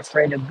who are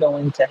afraid of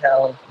going to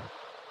hell.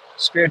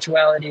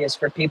 spirituality is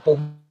for people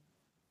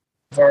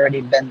who've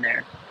already been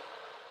there.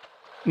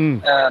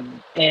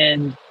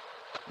 And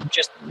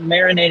just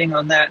marinating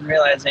on that and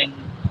realizing,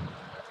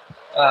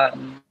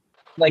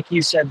 like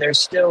you said, there's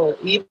still,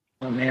 even,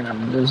 oh man,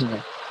 I'm losing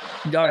it.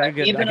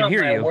 Even on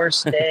my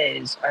worst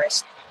days,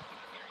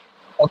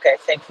 okay,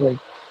 thankfully.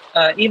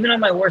 Even on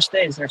my worst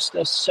days, there's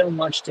still so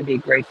much to be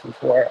grateful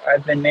for.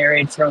 I've been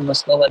married for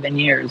almost 11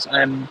 years.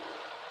 I'm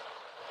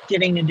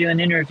getting to do an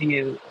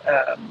interview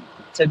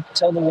to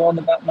tell the world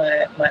about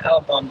my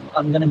album.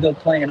 I'm going to go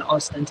play in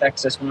Austin,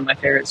 Texas, one of my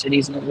favorite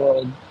cities in the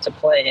world to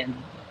play. And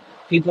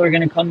people are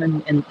going to come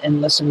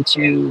and listen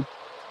to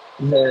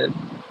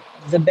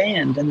the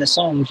band and the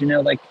songs, you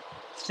know, like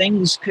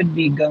things could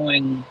be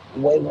going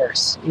way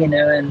worse, you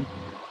know, and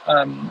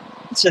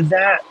so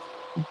that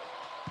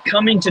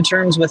coming to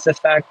terms with the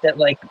fact that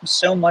like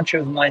so much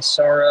of my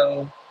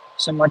sorrow,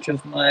 so much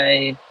of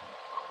my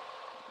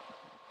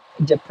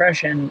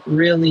depression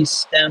really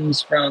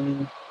stems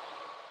from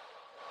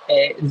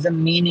the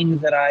meaning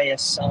that I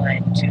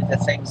assign to the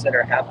things that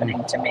are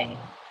happening to me.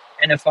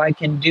 And if I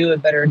can do a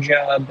better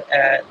job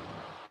at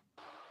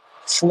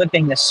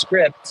flipping the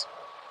script,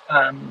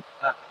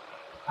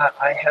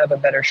 I have a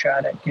better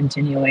shot at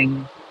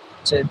continuing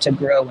to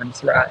grow and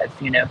thrive,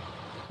 you know.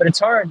 But it's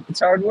hard.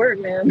 It's hard work,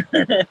 man.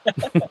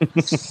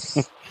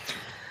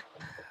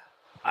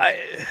 I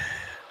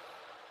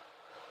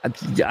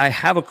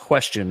have a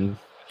question,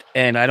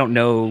 and I don't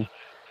know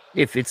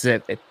if it's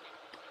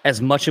as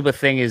much of a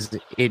thing as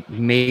it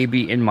may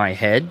be in my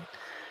head.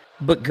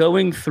 But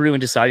going through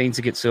and deciding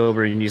to get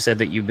sober, and you said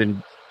that you've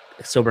been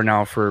sober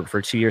now for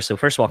 2 years. So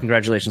first of all,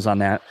 congratulations on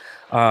that.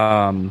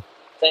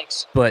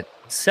 Thanks. But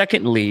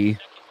secondly,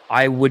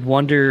 I would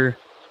wonder,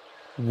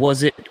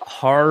 was it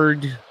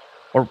hard,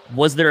 or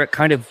was there a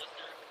kind of,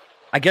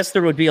 I guess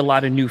there would be a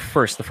lot of new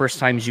firsts the first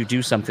times you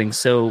do something.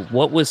 So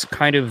what was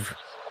kind of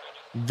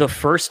the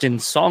first in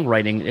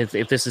songwriting,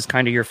 if this is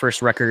kind of your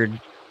first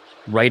record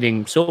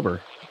writing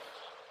sober?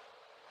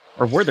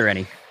 Or were there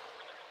any?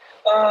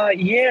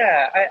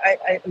 Yeah,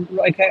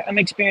 I'm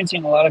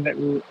experiencing a lot of it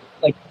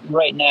like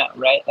right now,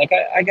 right? Like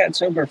I got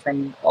sober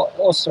from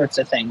all sorts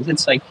of things.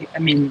 It's like, I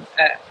mean,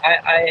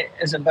 I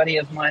as a buddy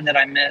of mine that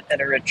I met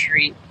at a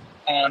retreat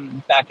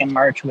back in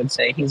March would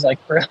say, he's like,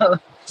 bro,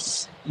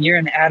 you're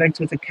an addict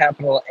with a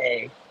capital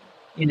A,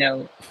 you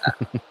know,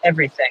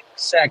 everything,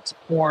 sex,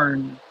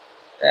 porn,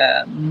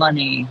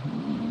 money,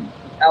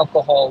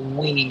 alcohol,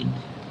 weed,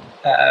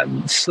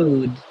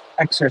 food,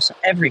 exercise,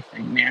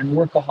 everything, man,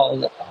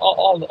 workaholic,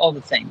 all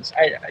the things.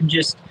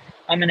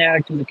 I'm an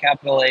addict with a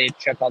capital A,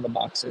 check all the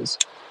boxes.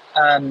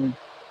 And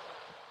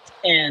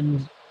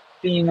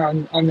being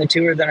on the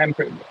tour that I'm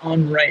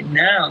on right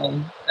now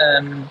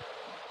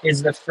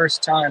is the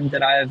first time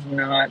that I've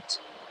not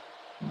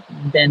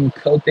been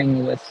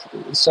coping with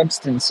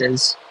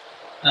substances.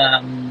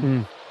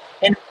 And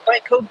by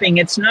coping,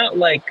 it's not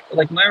like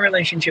my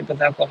relationship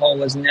with alcohol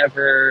was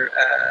never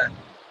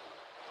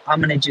I'm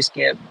going to just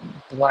get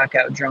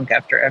blackout drunk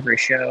after every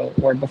show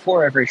or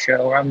before every show,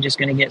 or I'm just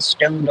going to get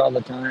stoned all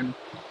the time.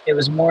 It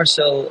was more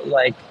so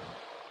like,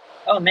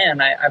 oh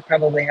man, I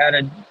probably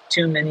had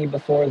too many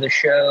before the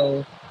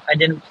show. I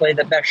didn't play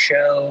the best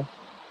show.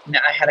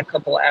 I had a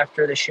couple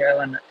after the show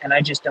and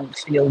I just don't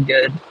feel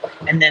good.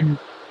 And then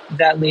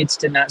that leads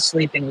to not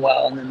sleeping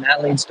well. And then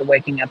that leads to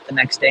waking up the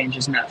next day and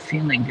just not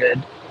feeling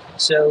good.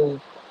 So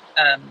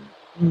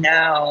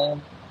now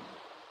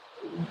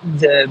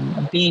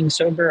the being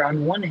sober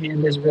on one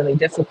hand is really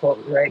difficult,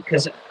 right?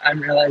 Because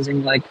I'm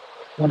realizing, like,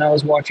 when I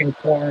was watching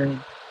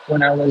porn,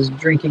 when I was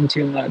drinking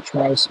too much,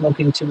 when I was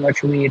smoking too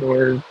much weed,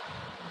 or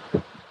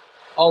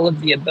all of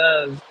the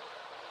above,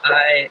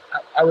 I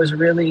was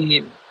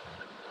really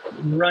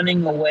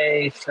running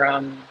away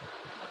from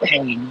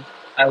pain.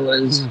 I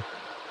was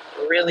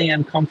really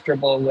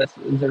uncomfortable with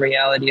the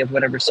reality of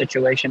whatever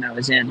situation I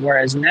was in.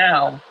 Whereas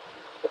now,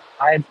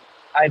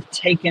 I've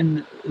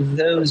taken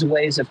those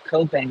ways of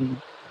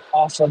coping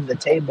off of the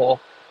table.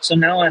 So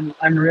now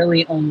I'm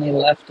really only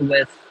left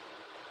with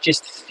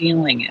just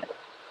feeling it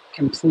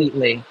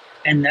completely.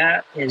 And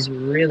that is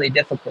really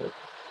difficult.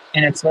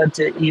 And it's led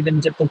to even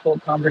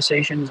difficult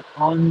conversations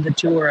on the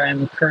tour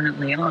I'm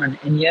currently on.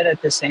 And yet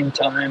at the same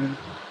time,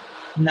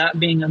 not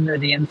being under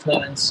the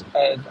influence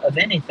of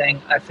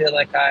anything, I feel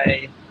like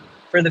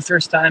for the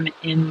first time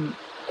in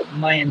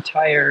my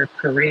entire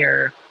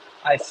career,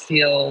 I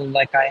feel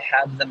like I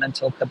have the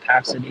mental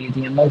capacity,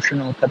 the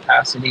emotional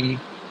capacity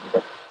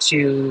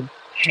to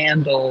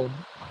handle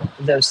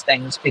those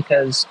things,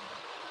 because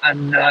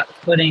I'm not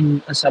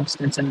putting a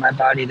substance in my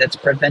body that's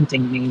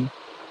preventing me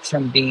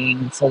from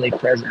being fully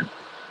present.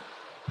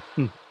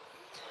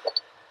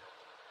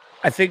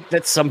 I think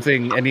that's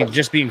something, I mean,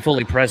 just being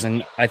fully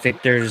present, I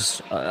think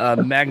there's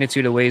a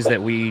magnitude of ways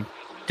that we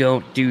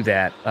don't do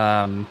that.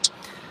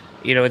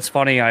 You know, it's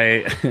funny,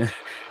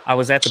 I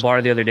was at the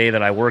bar the other day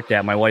that I worked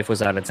at. My wife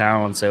was out of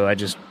town, so I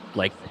just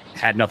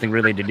had nothing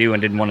really to do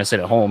and didn't want to sit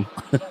at home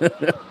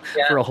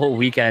for a whole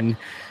weekend.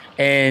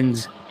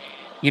 And,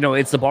 you know,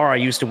 it's the bar I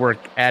used to work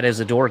at as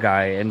a door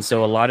guy. And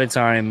so a lot of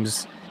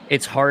times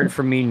it's hard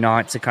for me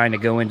not to kind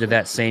of go into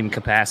that same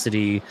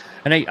capacity.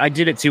 And I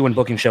did it too when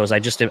booking shows. I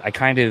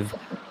kind of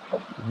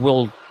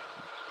will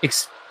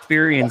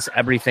experience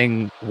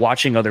everything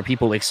watching other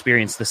people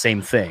experience the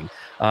same thing.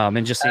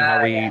 And just seeing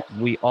how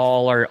we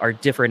all are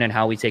different and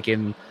how we take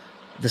in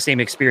the same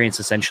experience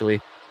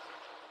essentially.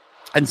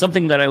 And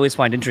something that I always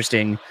find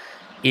interesting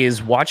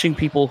is watching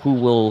people who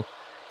will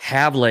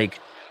have like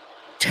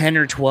 10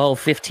 or 12,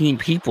 15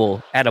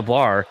 people at a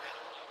bar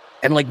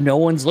and like no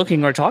one's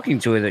looking or talking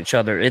to each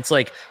other. It's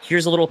like,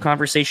 here's a little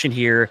conversation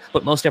here,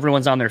 but most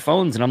everyone's on their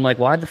phones. And I'm like,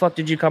 why the fuck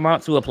did you come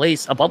out to a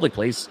public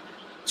place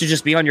to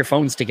just be on your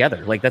phones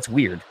together? Like, that's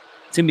weird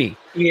to me.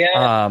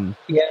 Yeah.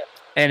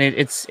 And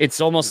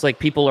it's almost like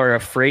people are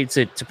afraid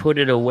to put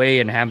it away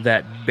and have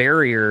that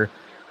barrier.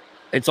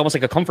 It's almost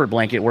like a comfort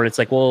blanket where it's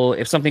like, well,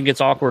 if something gets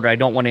awkward, I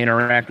don't want to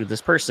interact with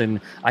this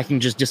person, I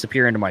can just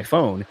disappear into my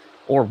phone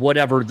or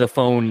whatever the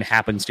phone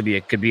happens to be.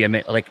 It could be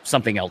like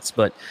something else,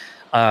 but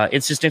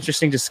it's just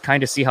interesting to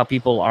kind of see how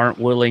people aren't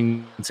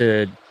willing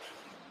to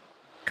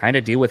kind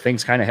of deal with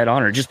things kind of head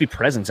on or just be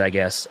present, I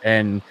guess.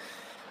 And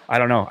I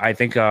don't know. I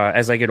think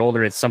as I get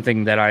older, it's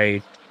something that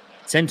I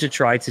tend to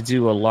try to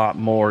do a lot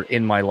more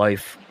in my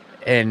life.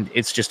 And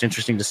it's just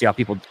interesting to see how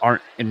people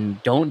aren't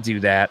and don't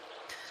do that.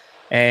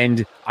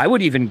 And I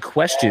would even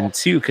question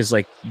too, because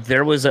like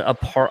there was a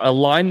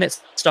line that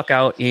stuck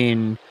out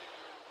in,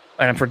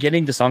 and I'm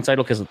forgetting the song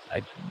title because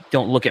I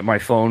don't look at my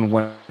phone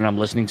when I'm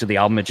listening to the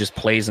album. It just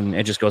plays and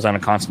it just goes on a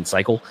constant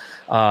cycle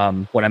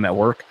when I'm at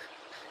work.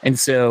 And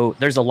so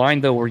there's a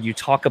line though where you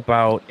talk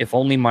about if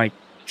only my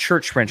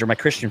church friends or my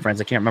Christian friends,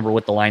 I can't remember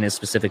what the line is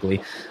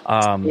specifically.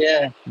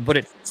 But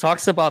it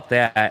talks about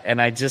that,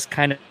 and I just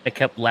kind of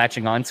kept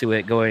latching onto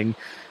it, going,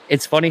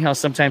 it's funny how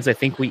sometimes I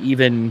think we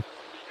even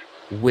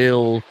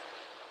will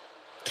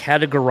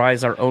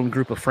categorize our own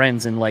group of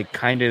friends and like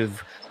kind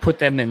of put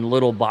them in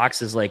little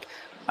boxes like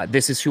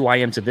this is who I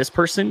am to this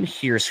person,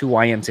 here's who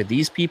I am to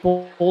these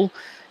people,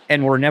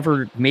 and we're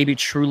never maybe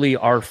truly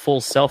our full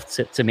self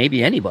to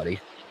maybe anybody.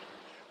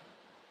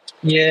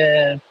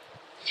 Yeah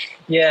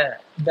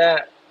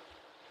that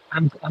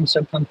I'm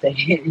so pumped that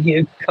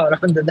you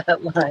caught onto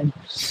that line.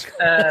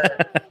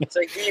 It's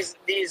like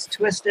these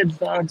twisted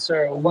thoughts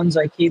are ones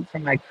I keep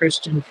from my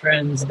Christian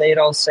friends. They'd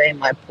all say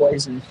my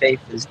poison faith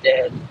is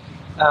dead.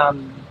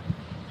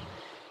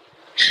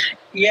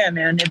 Yeah,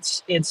 man,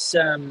 it's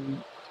a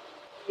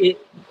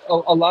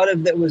lot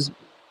of that was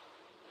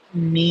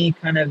me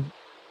kind of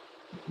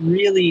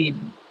really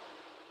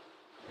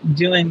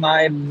doing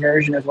my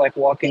version of like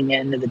walking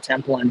into the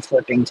temple and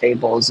flipping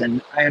tables. And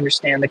I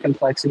understand the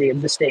complexity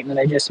of the statement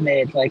I just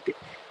made. Like,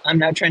 I'm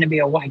not trying to be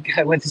a white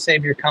guy with a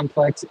savior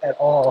complex at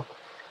all.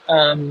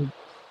 And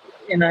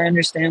I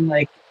understand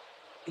like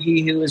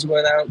he who is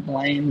without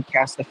blame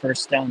cast the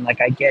first stone.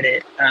 Like, I get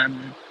it.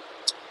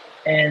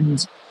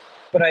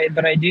 But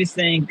I do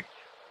think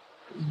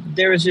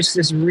there was just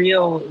this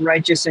real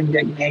righteous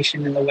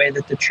indignation in the way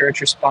that the church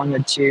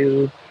responded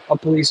to a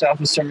police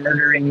officer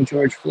murdering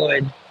George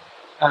Floyd.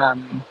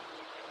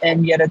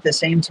 And yet at the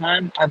same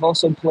time, I've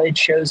also played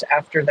shows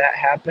after that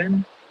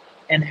happened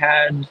and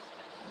had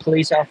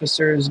police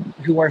officers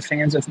who are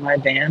fans of my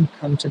band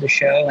come to the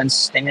show and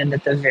stand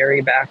at the very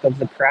back of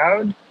the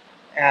crowd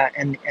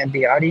and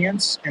the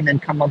audience, and then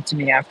come up to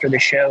me after the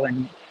show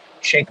and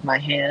shake my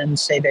hand,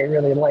 say they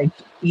really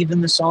liked even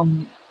the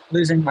song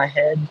Losing My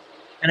Head.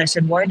 And I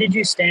said, why did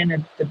you stand at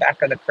the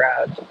back of the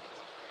crowd?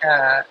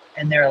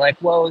 And they're like,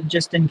 well,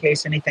 just in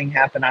case anything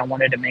happened, I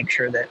wanted to make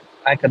sure that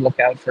I could look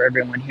out for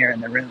everyone here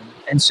in the room.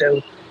 And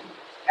so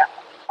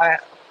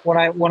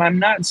what I'm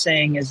not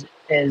saying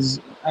is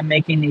I'm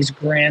making these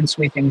grand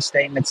sweeping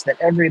statements that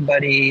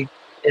everybody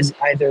is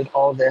either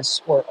all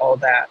this or all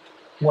that.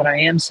 What I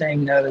am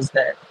saying though is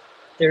that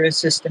there is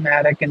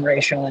systematic and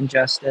racial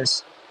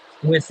injustice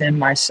within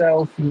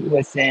myself,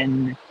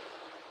 within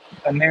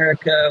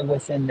America,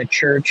 within the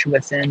church,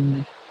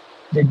 within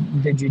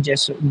the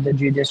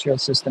judicial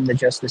system, the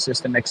justice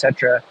system,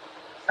 etc.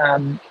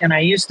 And I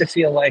used to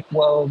feel like,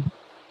 well,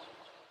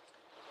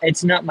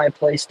 it's not my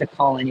place to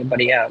call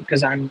anybody out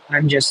because I'm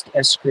just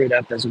as screwed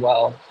up as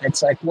well.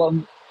 It's like,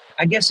 well,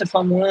 I guess if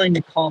I'm willing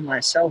to call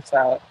myself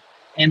out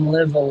and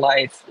live a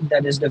life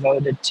that is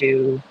devoted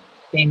to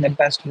being the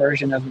best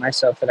version of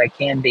myself that I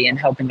can be and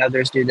helping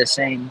others do the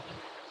same,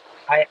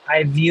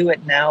 I view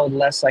it now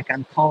less like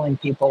I'm calling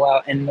people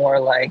out and more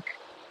like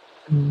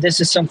this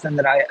is something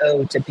that I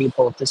owe to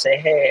people to say,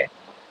 hey,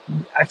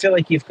 I feel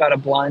like you've got a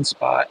blind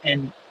spot,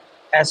 and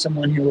as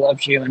someone who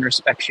loves you and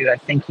respects you, I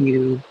think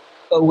you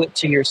owe it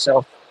to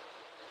yourself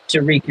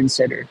to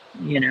reconsider,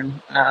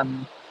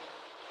 and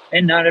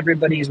not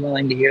everybody is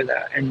willing to hear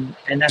that, and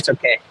that's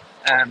okay.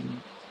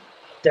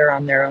 They're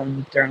on their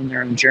own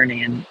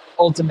journey, and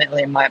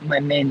ultimately my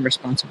main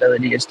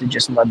responsibility is to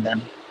just love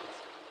them.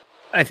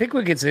 I think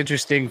what gets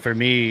interesting for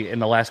me in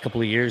the last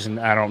couple of years, and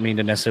I don't mean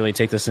to necessarily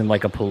take this in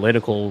like a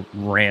political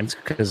rant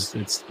because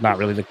it's not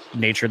really the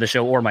nature of the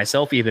show or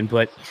myself even,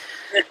 but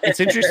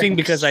it's interesting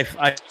because I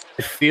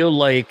feel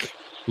like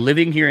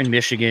living here in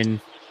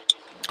Michigan,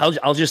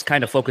 I'll just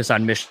kind of focus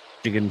on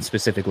Michigan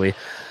specifically.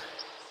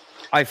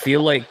 I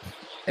feel like,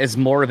 as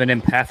more of an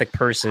empathic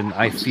person,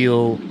 I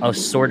feel a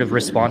sort of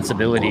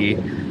responsibility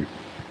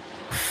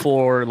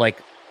for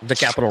like the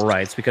Capitol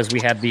riots, because we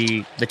had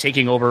the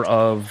taking over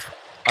of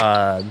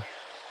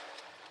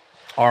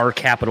our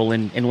capital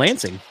in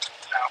Lansing.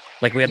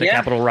 Like we had the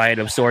Capitol riot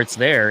of sorts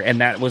there,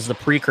 and that was the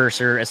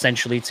precursor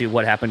essentially to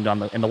what happened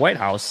in the White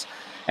House.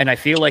 And I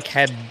feel like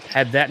had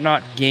that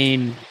not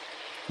gained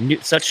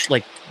such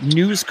like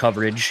news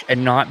coverage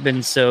and not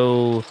been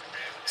so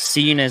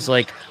seen as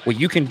like, well,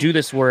 you can do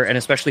this where, and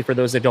especially for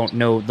those that don't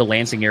know the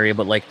Lansing area,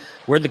 but like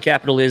where the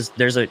Capitol is,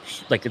 there's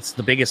it's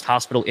the biggest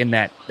hospital in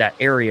that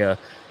area.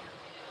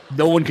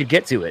 No one could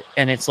get to it.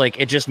 And it's like,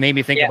 it just made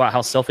me think about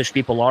how selfish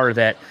people are,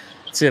 that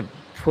to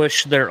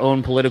push their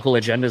own political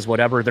agendas,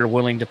 whatever, they're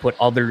willing to put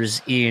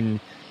others in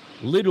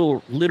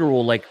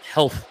literal like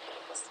health,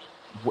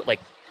 like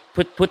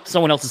put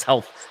someone else's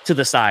health to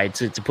the side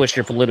to push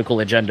your political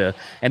agenda,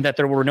 and that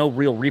there were no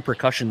real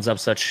repercussions of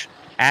such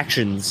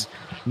actions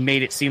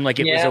made it seem like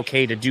it was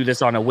okay to do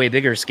this on a way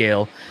bigger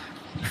scale.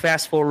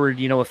 Fast forward,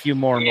 a few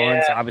more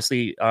months.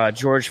 Obviously,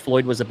 George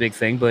Floyd was a big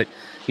thing, but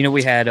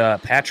we had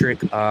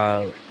Patrick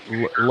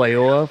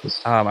Loyola.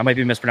 I might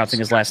be mispronouncing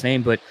his last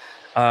name, but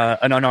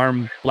an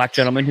unarmed black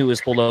gentleman who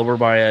was pulled over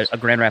by a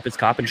Grand Rapids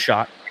cop and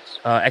shot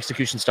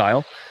execution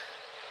style,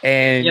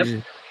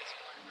 and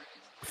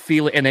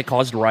and it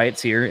caused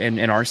riots here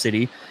in our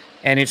city.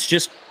 And it's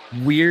just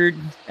weird.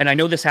 And I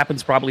know this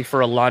happens probably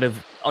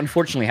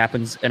unfortunately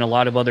happens in a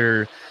lot of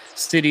other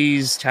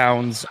cities,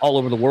 towns all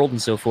over the world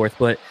and so forth.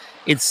 But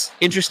it's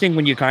interesting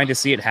when you kind of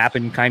see it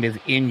happen kind of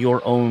in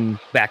your own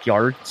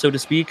backyard, so to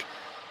speak,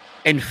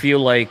 and feel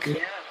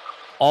like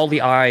all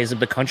the eyes of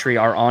the country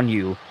are on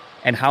you.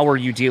 And how are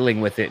you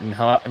dealing with it? And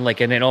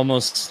and it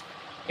almost,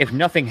 if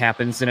nothing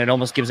happens, then it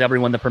almost gives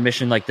everyone the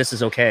permission, like, this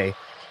is okay.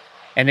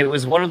 And it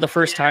was one of the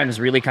first times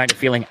really kind of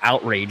feeling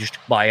outraged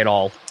by it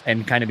all,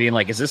 and kind of being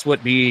like, is this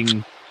what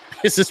being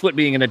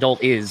an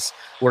adult is,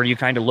 where you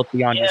kind of look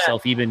beyond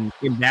yourself even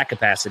in that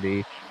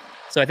capacity.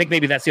 So I think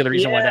maybe that's the other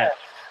reason why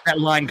that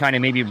line kind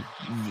of, maybe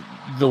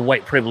the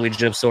white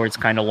privilege of sorts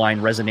kind of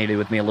line resonated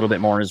with me a little bit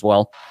more as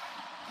well.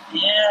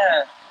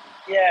 Yeah.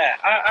 Yeah.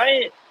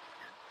 I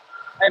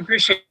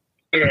appreciate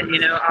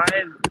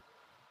it.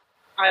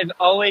 I've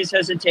always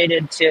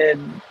hesitated to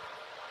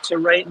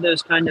write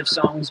those kind of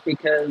songs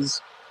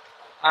because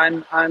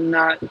I'm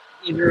not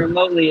even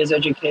remotely as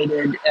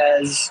educated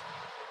as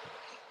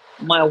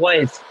my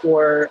wife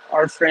or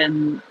our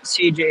friend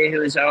CJ,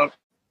 who is out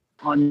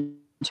on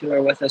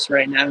tour with us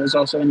right now, is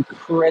also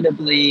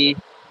incredibly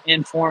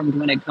informed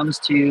when it comes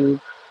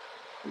to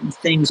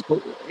things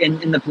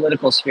in the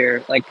political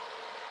sphere. Like,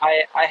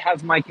 I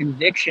have my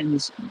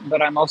convictions,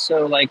 but I'm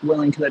also like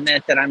willing to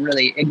admit that I'm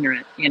really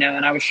ignorant,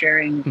 and I was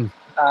sharing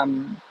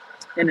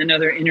in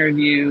another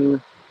interview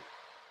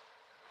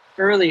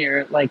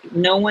earlier, like,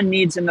 no one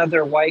needs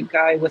another white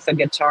guy with a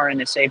guitar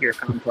and a savior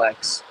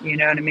complex. You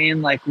know what I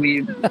mean? Like,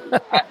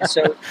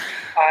 so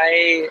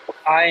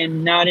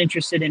I'm not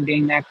interested in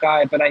being that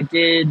guy, but I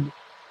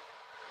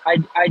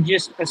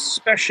just,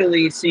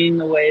 especially seeing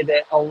the way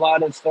that a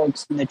lot of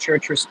folks in the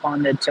church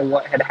responded to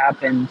what had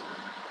happened,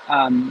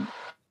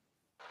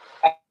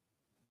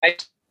 I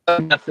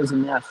enough is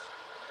enough.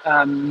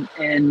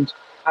 And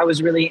I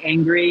was really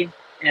angry,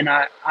 and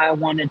I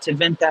wanted to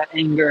vent that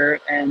anger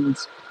and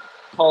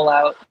call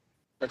out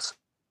this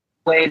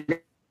way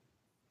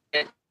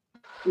that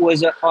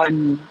was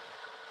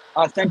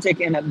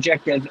authentic and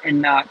objective and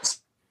not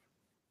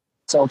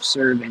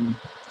self-serving.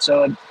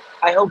 So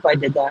I hope I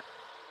did that.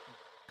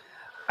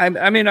 I've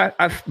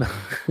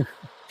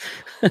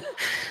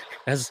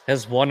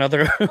as one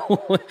other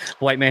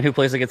white man who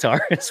plays the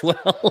guitar as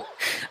well,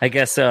 I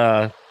guess,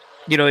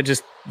 it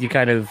just, you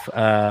kind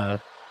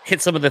of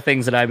hit some of the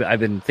things that I've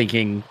been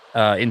thinking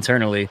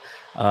internally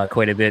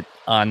quite a bit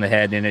on the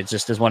head. And it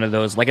just is one of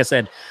those, like I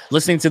said,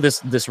 listening to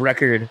this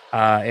record,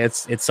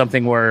 it's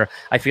something where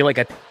I feel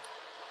like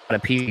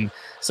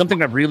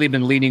something I've really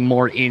been leaning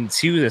more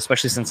into,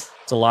 especially since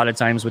a lot of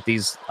times with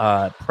these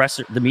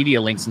the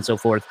media links and so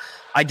forth,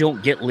 I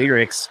don't get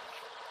lyrics.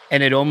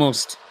 And it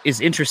almost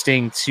is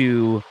interesting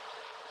to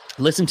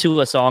listen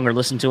to a song or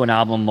listen to an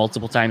album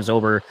multiple times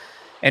over.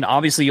 And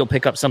obviously you'll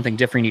pick up something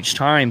different each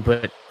time.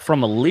 But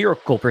from a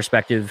lyrical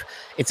perspective,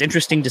 it's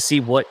interesting to see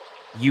what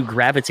you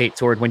gravitate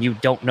toward when you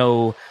don't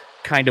know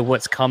kind of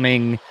what's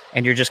coming,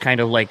 and you're just kind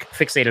of like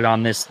fixated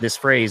on this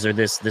phrase or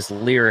this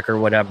lyric or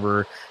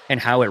whatever, and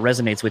how it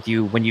resonates with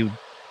you when you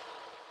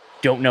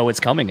don't know it's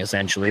coming,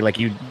 essentially. Like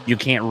you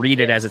can't read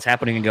it as it's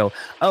happening and go,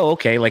 oh,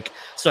 okay. Like,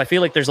 so I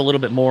feel like there's a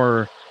little bit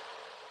more,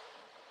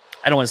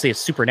 I don't want to say a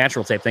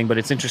supernatural type thing, but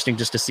it's interesting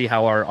just to see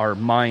how our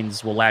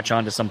minds will latch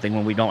onto something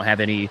when we don't have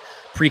any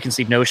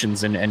preconceived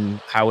notions, and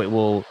how it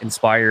will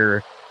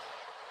inspire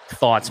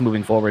thoughts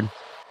moving forward.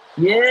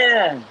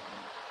 Yeah,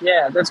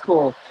 that's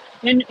cool.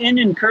 And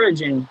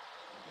encouraging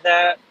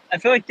that. I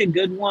feel like the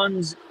good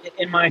ones,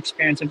 in my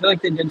experience, I feel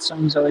like the good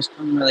songs always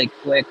come really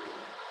quick.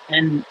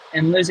 And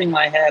Losing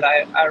My Head,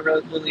 I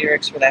wrote the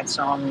lyrics for that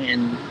song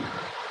in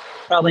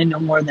probably no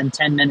more than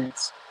 10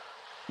 minutes.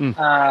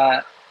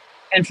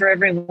 and for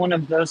every one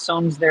of those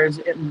songs, there's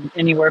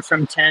anywhere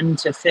from 10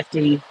 to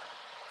 50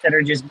 that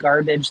are just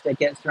garbage that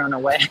get thrown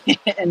away.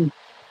 And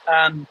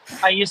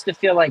I used to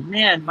feel like,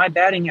 man, my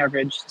batting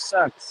average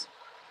sucks.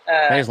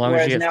 As long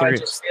as you whereas get now three. I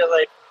just feel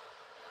like,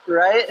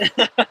 right?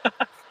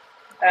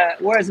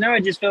 Whereas now I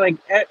just feel like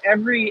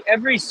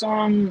every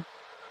song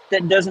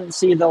that doesn't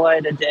see the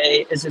light of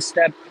day is a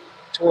step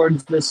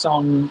towards the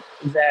song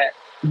that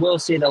will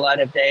see the light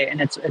of day, and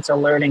it's a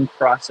learning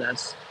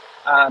process.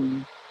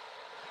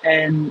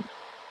 And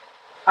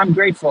I'm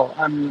grateful.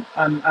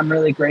 I'm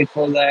really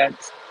grateful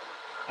that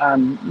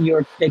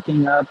you're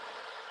picking up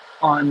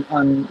on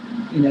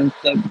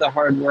the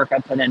hard work I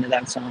put into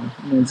that song.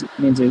 It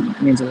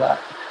means a lot.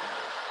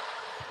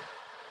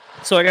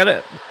 So I got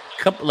a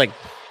couple, like,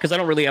 because I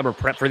don't really ever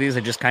prep for these.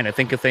 I just kind of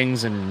think of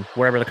things, and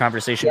wherever the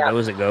conversation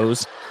goes, it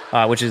goes,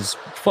 which is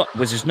fun,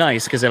 which is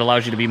nice because it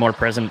allows you to be more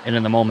present and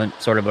in the moment,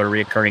 sort of a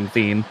reoccurring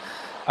theme.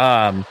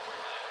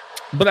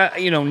 But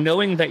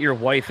knowing that your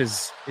wife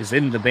is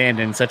in the band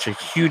and such a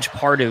huge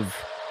part of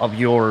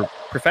your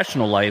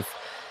professional life,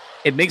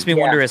 it makes me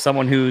wonder, as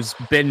someone who's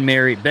been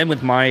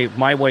with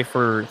my wife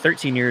for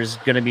 13 years,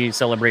 going to be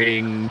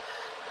celebrating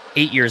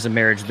 8 years of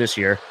marriage this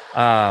year.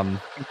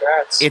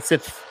 Congrats.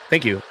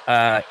 Thank you.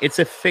 It's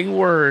a thing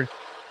where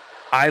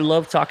I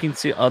love talking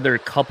to other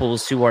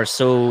couples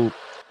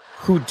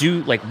who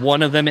do, like,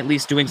 one of them at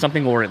least doing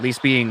something, or at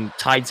least being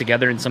tied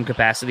together in some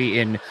capacity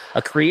in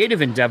a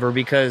creative endeavor,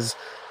 because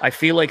I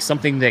feel like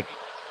something that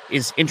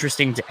is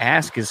interesting to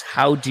ask is,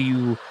 how do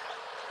you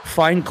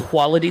find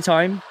quality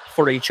time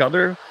for each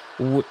other?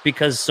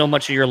 Because so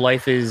much of your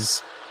life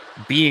is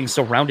being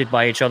surrounded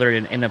by each other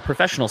in a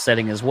professional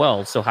setting as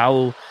well. So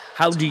how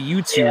do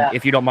you two,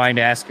 if you don't mind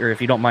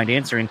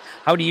answering,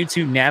 how do you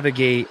two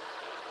navigate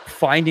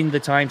finding the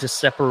time to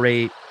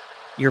separate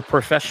your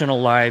professional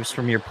lives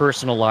from your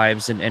personal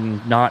lives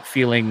and not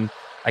feeling,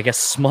 I guess,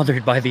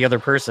 smothered by the other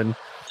person?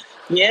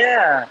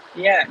 Yeah,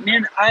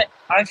 man,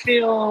 I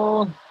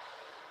feel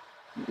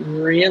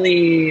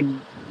really,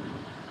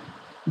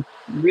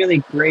 really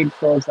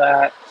grateful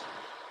that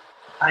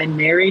I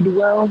married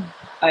well.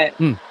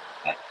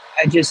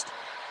 I just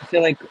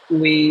feel like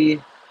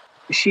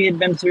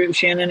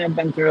Shannon had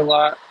been through a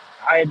lot.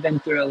 I had been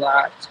through a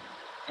lot,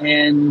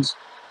 and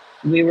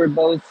we were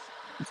both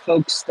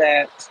folks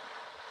that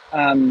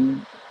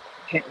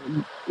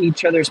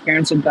each other's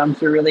parents had gone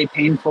through really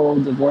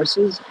painful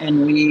divorces,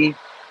 and we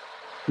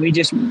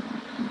just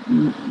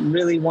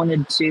really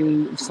wanted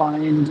to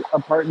find a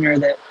partner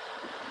that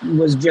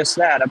was just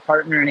that, a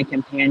partner and a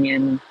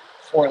companion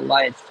for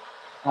life.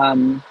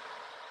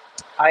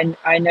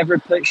 I never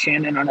put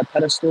Shannon on a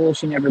pedestal.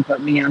 She never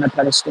put me on a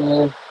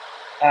pedestal.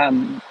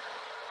 I'm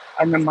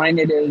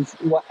reminded of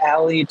what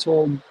Allie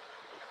told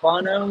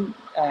Bono,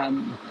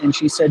 and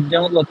she said,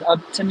 "Don't look up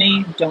to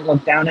me, don't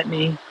look down at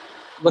me,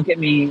 look at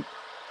me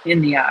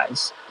in the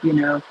eyes,"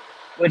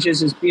 which is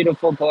this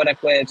beautiful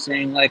poetic way of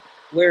saying, like,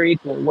 we're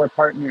equal, we're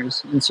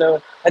partners. And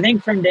so I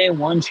think from day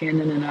one,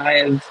 Shannon and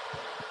I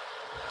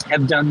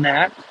have done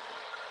that.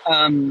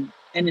 And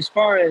as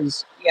far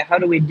as, how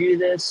do we do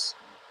this?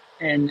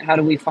 And how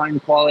do we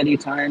find quality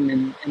time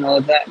and all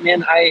of that?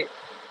 Man,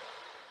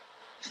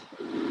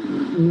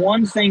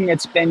 one thing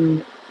that's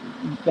been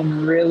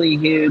really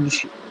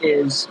huge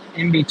is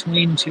in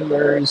between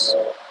tours,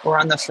 or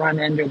on the front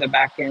end or the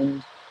back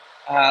end,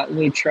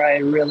 we try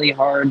really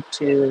hard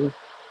to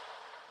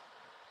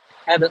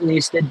have at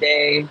least a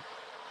day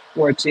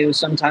or two.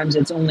 Sometimes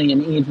it's only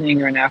an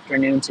evening or an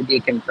afternoon to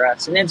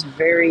decompress. And it's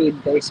very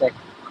basic.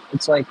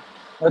 It's like,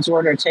 let's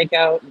order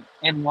takeout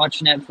and watch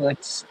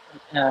Netflix.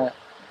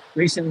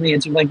 Recently,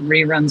 it's like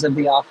reruns of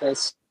The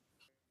Office.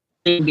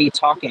 Be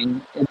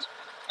talking.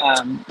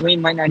 We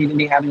might not even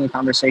be having a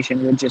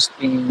conversation. We're just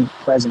being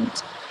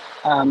present.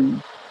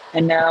 And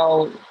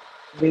now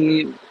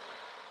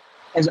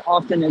as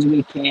often as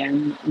we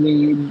can,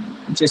 we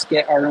just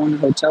get our own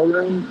hotel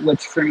room,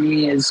 which for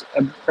me, as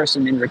a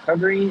person in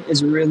recovery,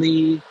 is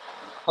really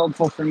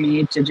helpful for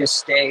me to just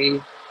stay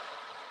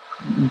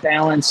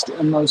balanced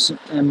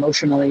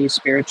emotionally,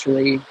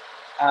 spiritually.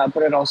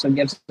 But it also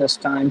gives us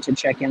time to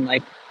check in,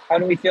 like, how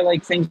do we feel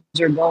like things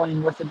are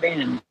going with the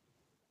band?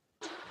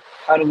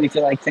 How do we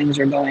feel like things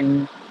are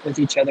going with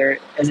each other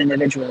as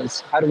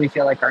individuals? How do we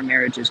feel like our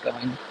marriage is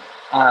going?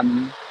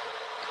 And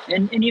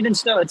even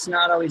still, it's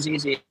not always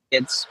easy.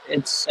 It's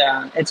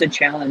a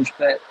challenge,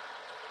 but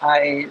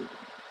I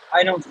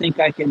don't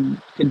think I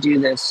could do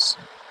this,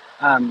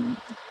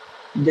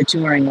 the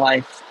touring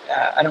life.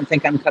 I don't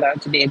think I'm cut out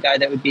to be a guy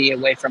that would be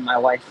away from my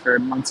wife for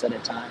months at a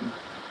time.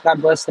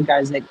 God bless the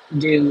guys that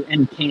do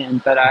and can,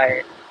 but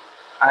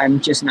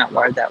I'm just not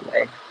wired that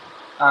way.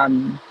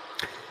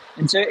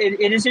 And so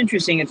it is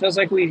interesting. It feels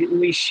like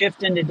we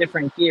shift into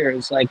different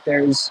gears. Like,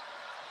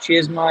 she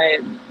is my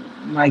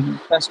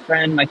best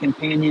friend, my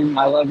companion,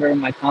 my lover,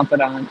 my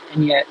confidant.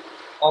 And yet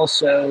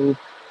also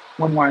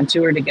when we're on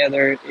tour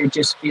together, it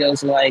just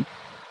feels like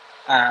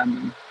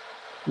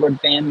we're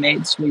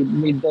bandmates.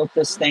 We built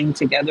this thing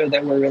together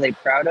that we're really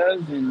proud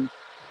of. And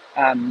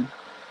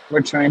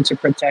we're trying to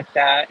protect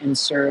that and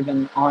serve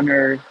and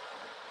honor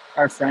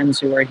our friends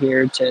who are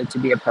here to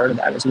be a part of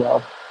that as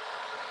well.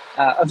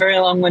 A very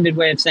long-winded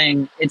way of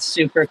saying it's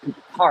super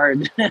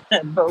hard,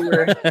 but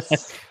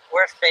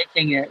we're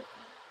faking it,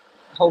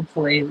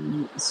 hopefully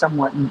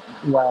somewhat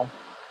well.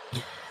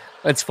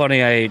 It's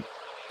funny.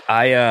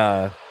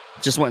 I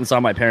just went and saw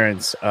my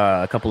parents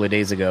a couple of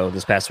days ago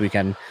this past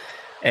weekend,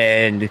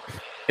 and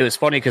it was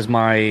funny because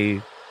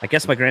I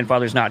guess my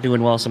grandfather's not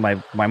doing well, so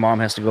my mom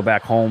has to go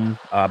back home,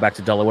 back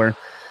to Delaware,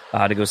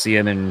 to go see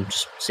him and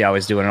just see how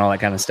he's doing and all that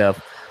kind of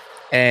stuff.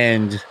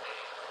 And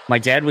my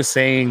dad was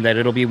saying that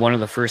it'll be one of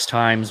the first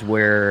times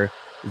where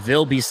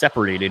they'll be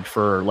separated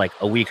for like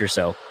a week or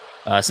so,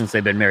 since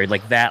they've been married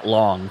like that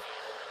long.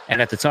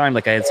 And at the time,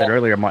 like I had said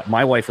earlier,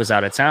 my wife was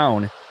out of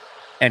town,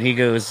 and he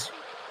goes,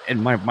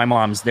 and my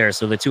mom's there,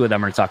 so the two of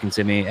them are talking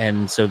to me.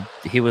 And so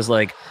he was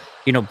like,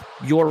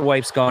 your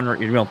wife's gone,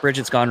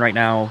 Bridget's gone right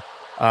now.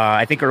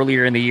 I think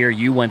earlier in the year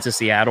you went to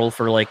Seattle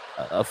for like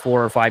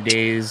 4 or 5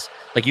 days.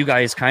 Like you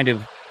guys kind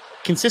of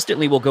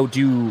consistently will go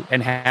do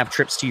and have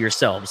trips to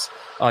yourselves.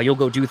 You'll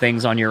go do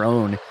things on your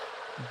own.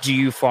 Do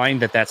you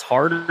find that that's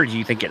harder, or do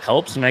you think it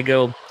helps? And I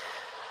go,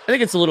 I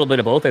think it's a little bit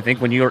of both. I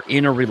think when you're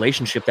in a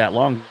relationship that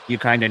long, you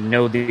kind of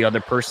know the other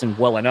person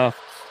well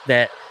enough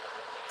that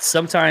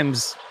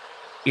sometimes,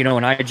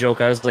 and I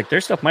joke, I was like,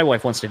 there's stuff my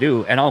wife wants to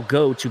do and I'll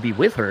go to be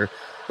with her.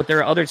 But there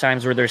are other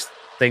times where there's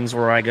things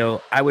where I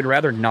go, I would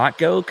rather not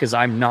go because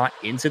I'm not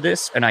into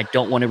this and I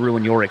don't want to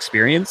ruin your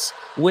experience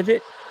with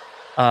it.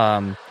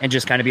 And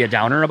just kind of be a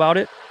downer about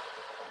it.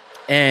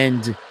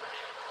 And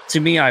to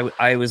me,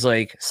 I was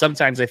like,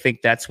 sometimes I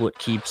think that's what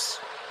keeps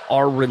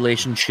our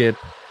relationship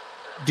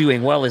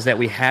doing well, is that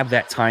we have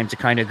that time to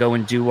kind of go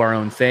and do our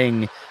own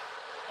thing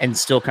and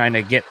still kind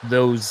of get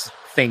those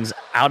things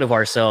out of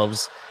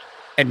ourselves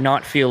and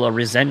not feel a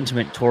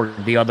resentment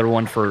toward the other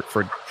one for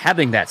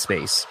having that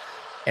space.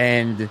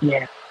 And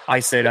I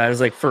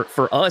was like,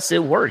 for us,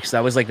 it works.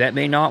 I was like, that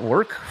may not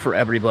work for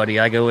everybody.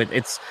 I go,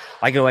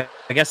 I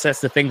guess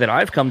that's the thing that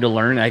I've come to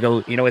learn. I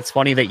go, it's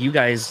funny that you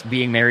guys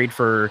being married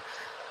for,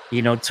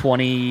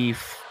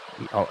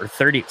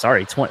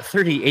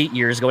 38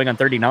 years going on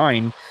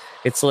 39.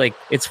 It's like,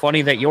 it's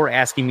funny that you're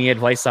asking me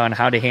advice on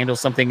how to handle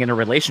something in a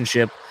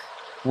relationship,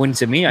 when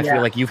to me, I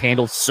feel like you've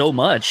handled so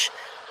much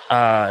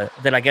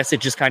that I guess it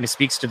just kind of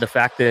speaks to the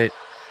fact that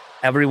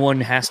everyone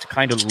has to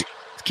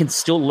can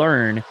still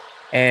learn,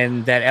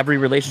 and that every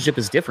relationship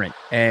is different,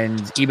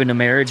 and even a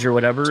marriage or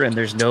whatever, and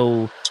there's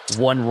no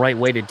one right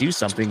way to do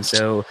something.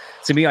 So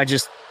to me, I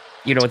just,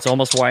 it's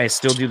almost why I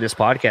still do this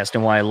podcast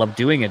and why I love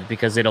doing it,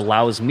 because it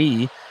allows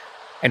me,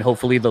 and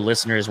hopefully the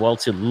listener as well,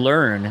 to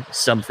learn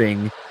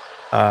something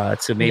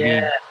to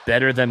maybe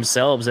better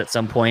themselves at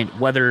some point,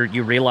 whether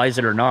you realize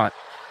it or not.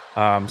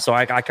 So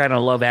I kind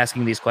of love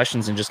asking these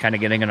questions and just kind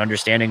of getting an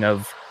understanding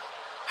of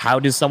how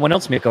does someone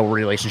else make a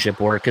relationship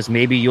work? Because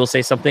maybe you'll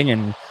say something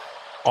and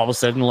all of a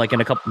sudden, like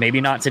in a couple,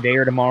 maybe not today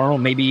or tomorrow,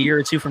 maybe a year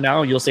or two from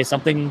now, you'll say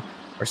something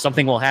or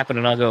something will happen.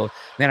 And I'll go,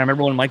 man, I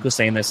remember when Mike was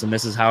saying this, and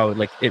this is how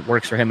like it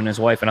works for him and his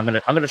wife. And I'm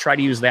going to try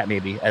to use that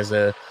maybe as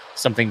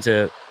something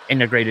to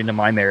integrate into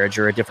my marriage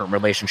or a different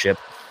relationship.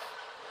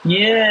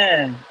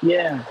 Yeah.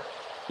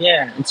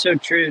 It's so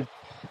true.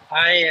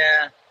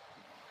 I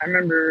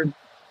remember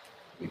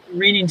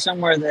reading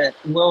somewhere that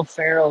Will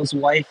Ferrell's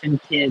wife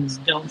and kids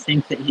don't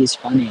think that he's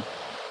funny.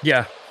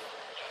 Yeah.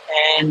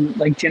 And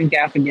like Jim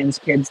Gaffigan's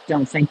kids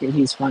don't think that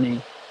he's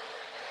funny.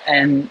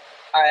 And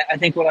I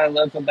think what I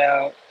love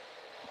about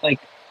like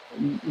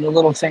the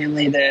little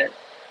family that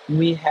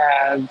we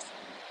have,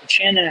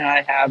 Shannon and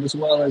I have, as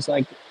well as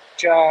like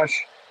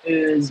Josh,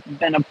 who's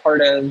been a part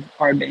of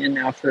our band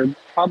now for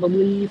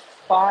probably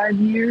 5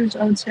 years,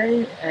 I would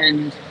say.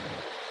 And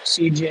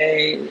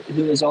CJ,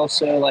 who is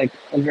also like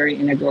a very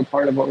integral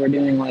part of what we're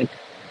doing. Like,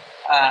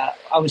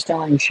 I was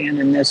telling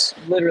Shannon this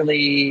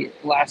literally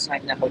last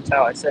night in the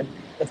hotel. I said,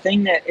 the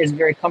thing that is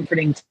very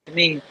comforting to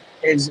me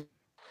is,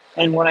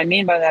 and what I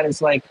mean by that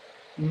is like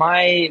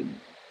they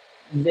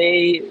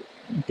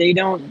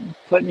don't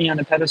put me on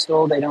a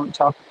pedestal. They don't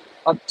talk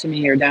up to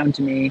me or down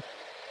to me.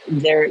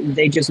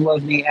 They just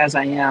love me as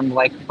I am,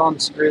 like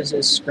bumps,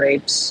 bruises,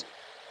 scrapes,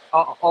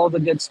 all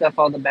the good stuff,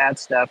 all the bad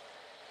stuff,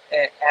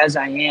 as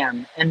I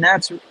am. And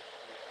that's,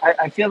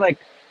 I feel like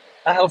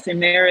a healthy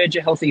marriage,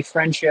 a healthy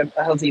friendship,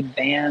 a healthy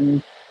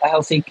band, a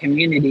healthy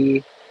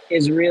community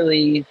is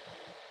really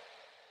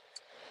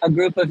a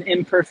group of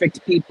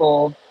imperfect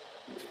people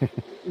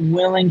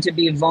willing to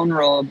be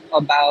vulnerable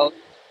about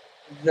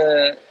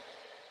the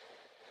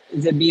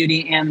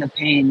beauty and the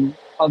pain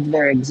of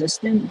their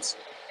existence,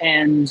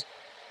 and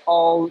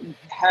all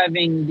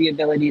having the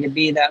ability to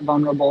be that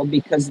vulnerable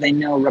because they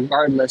know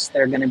regardless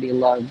they're going to be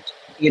loved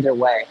either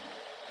way.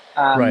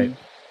 Right.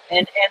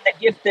 And the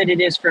gift that it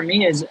is for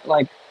me is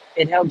like,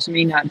 it helps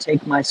me not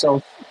take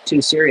myself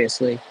too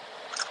seriously.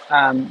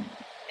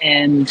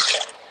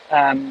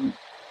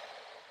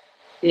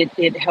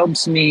 It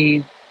helps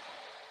me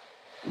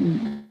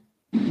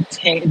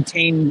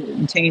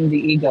tame the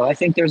ego. I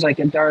think there's like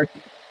a dark,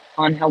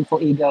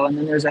 unhelpful ego, and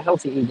then there's a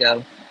healthy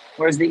ego.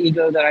 Whereas the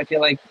ego that I feel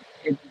like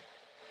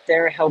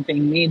they're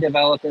helping me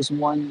develop is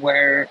one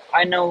where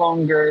I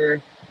don't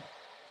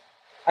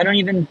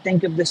even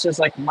think of this as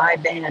like my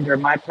band or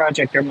my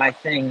project or my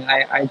thing.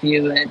 I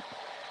view it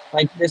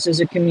like this is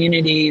a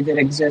community that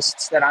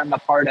exists that I'm a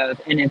part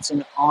of, and it's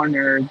an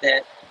honor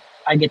that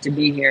I get to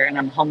be here, and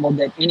I'm humbled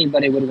that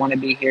anybody would want to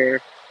be here.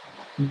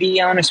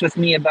 Be honest with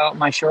me about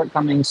my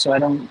shortcomings so I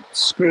don't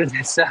screw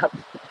this up.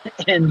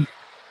 And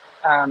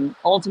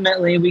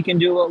ultimately, we can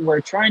do what we're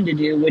trying to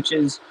do, which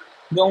is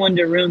go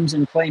into rooms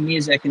and play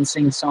music and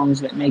sing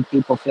songs that make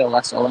people feel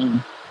less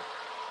alone.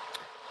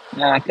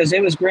 Because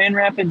it was Grand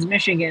Rapids,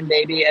 Michigan,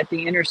 baby, at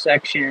the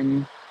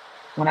intersection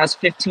when I was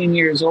 15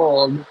 years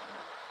old.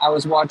 I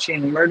was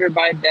watching Murder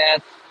by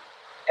Death,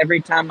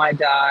 Every Time I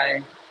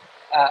Die,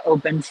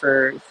 open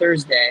for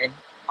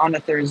on a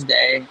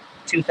Thursday,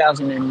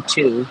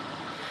 2002,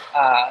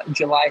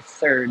 July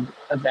 3rd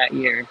of that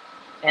year.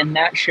 And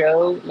that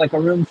show, like a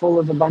room full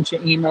of a bunch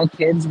of emo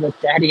kids with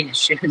daddy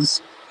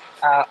issues,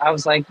 I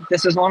was like,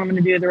 this is what I'm going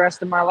to do the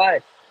rest of my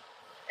life.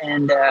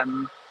 And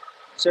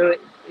so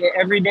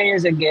every day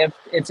is a gift.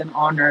 It's an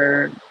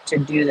honor to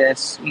do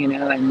this,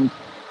 and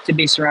to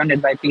be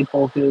surrounded by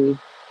people who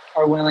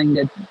are willing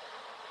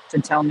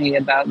to tell me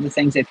about the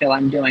things they feel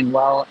I'm doing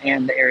well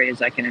and the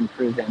areas I can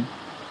improve in.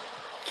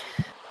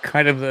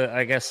 Kind of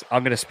I guess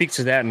I'm going to speak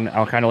to that, and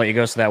I'll kind of let you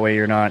go so that way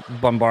you're not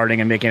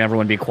bombarding and making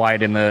everyone be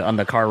quiet on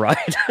the car ride.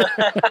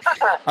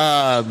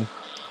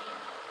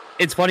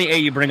 It's funny,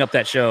 you bring up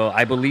that show.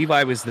 I believe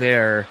I was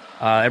there.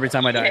 Every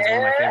Time I Die is one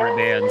of my favorite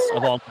bands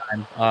of all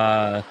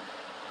time.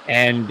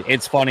 And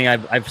it's funny,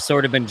 I've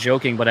sort of been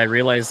joking, but I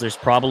realize there's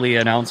probably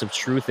an ounce of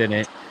truth in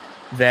it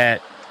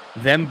that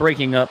them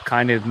breaking up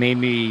kind of made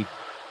me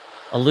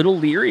a little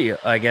leery,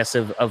 I guess,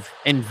 of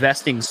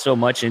investing so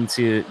much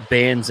into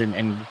bands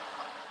and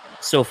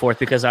so forth,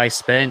 because I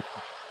spent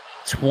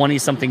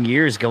 20-something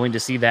years going to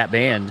see that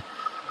band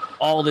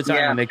all the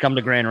time when they come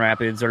to Grand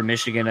Rapids or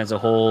Michigan as a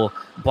whole,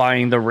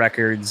 buying the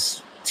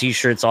records,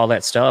 T-shirts, all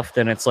that stuff.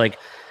 Then it's like,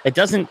 it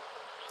doesn't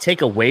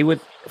take away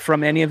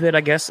from any of it,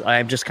 I guess.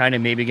 I'm just kind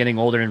of maybe getting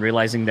older and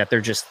realizing that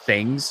they're just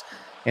things,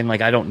 and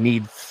like I don't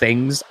need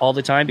things all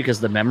the time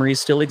because the memories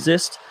still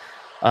exist.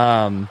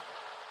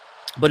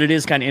 But it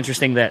is kind of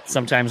interesting that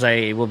sometimes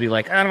I will be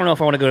like, I don't know if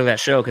I want to go to that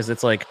show, because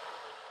it's like,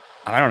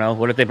 I don't know,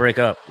 what if they break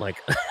up?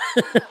 Like,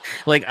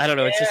 like I don't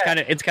know.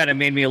 It's kind of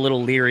made me a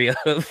little leery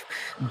of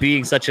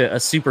being such a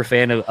super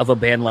fan of a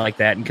band like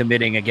that and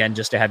committing again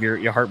just to have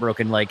your heart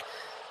broken. Like,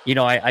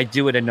 I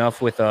do it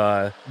enough with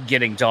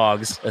Getting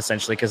Dogs,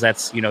 essentially, because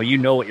that's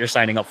what you're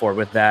signing up for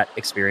with that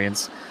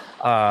experience.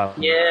 But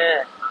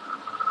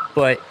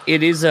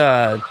it is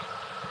where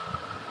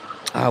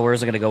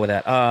is I going to go with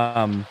that?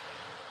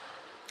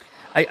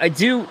 I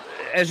do,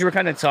 as you were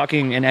kind of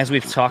talking, and as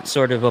we've talked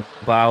sort of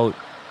about,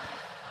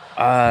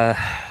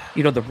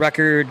 the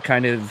record,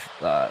 kind of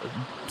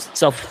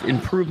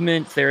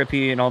self-improvement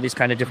therapy and all these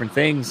kind of different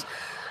things,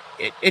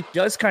 it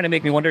does kind of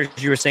make me wonder,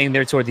 as you were saying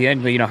there toward the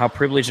end, how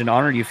privileged and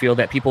honored you feel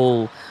that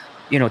people,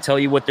 tell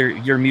you what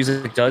your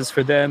music does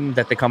for them,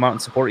 that they come out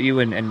and support you,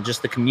 and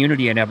just the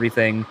community and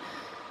everything.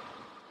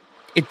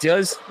 It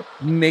does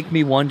make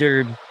me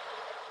wonder,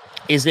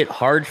 is it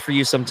hard for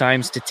you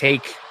sometimes to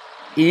take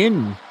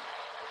in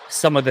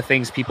some of the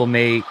things people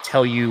may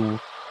tell you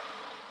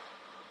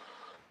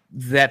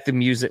that the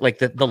music, like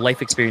the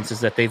life experiences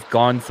that they've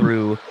gone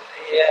through?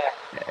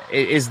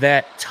 Is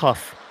that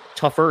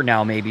tougher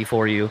now maybe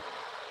for you?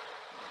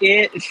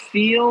 It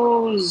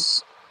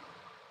feels,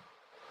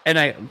 and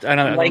I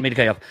don't mean to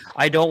cut you off.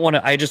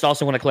 I just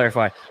also want to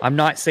clarify, I'm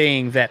not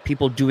saying that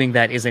people doing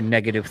that is a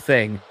negative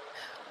thing.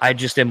 I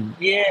just am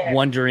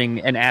wondering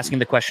and asking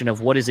the question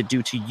of, what does it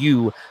do to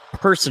you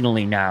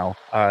personally now,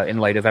 in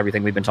light of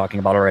everything we've been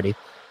talking about already?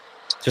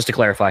 Just to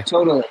clarify.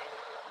 Totally.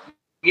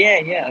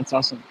 Yeah, that's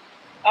awesome.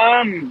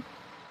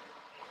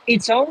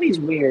 It's always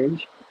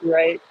weird,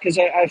 right? Because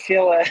I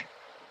feel like,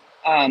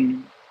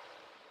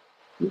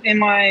 in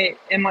my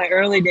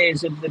early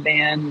days of the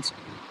band,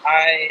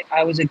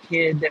 I was a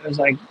kid that was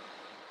like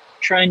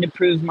trying to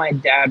prove my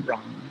dad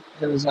wrong.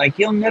 It was like,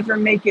 you'll never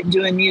make it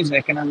doing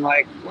music, and I'm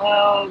like,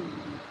 well,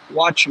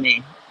 watch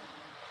me.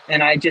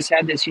 And I just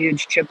had this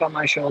huge chip on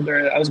my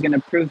shoulder. I was going to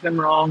prove him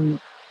wrong.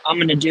 I'm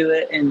going to do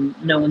it,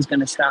 and no one's going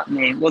to stop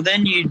me. Well,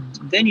 then you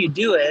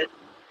do it,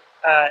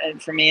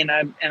 and for me, and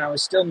I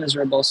was still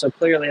miserable. So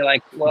clearly,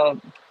 like, well,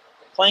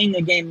 playing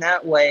the game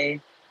that way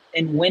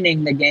and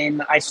winning the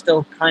game, I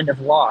still kind of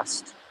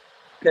lost,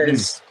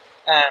 because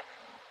I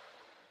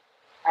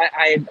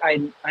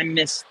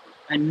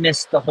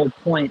missed the whole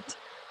point.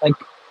 Like,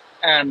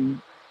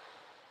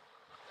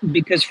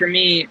 because for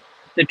me,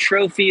 the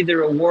trophy, the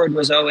reward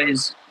was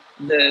always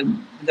the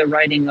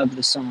writing of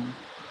the song,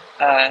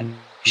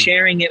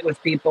 sharing it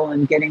with people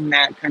and getting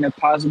that kind of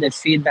positive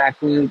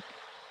feedback loop,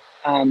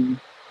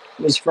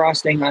 was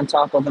frosting on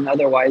top of an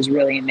otherwise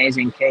really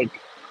amazing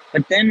cake.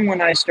 But then when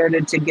I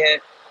started to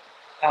get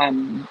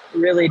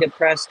really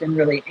depressed and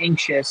really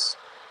anxious,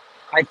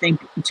 I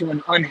think to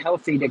an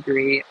unhealthy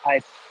degree,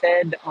 I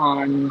fed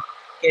on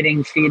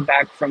getting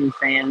feedback from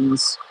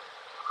fans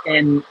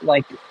and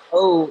like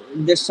oh,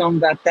 this song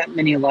got that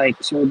many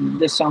likes, or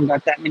this song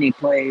got that many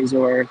plays,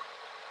 or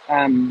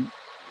um,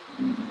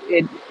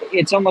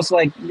 it's almost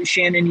like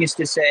Shannon used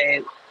to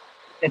say,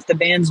 if the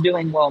band's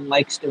doing well,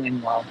 Mike's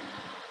doing well.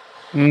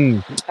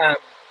 Mm. Um,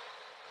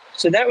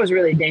 so that was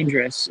really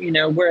dangerous,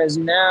 whereas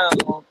now,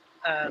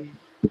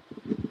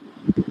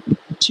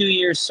 2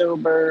 years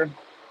sober,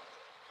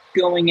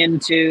 going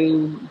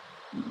into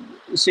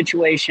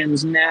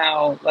situations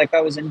now, like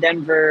I was in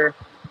Denver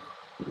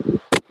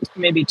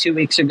maybe 2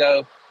 weeks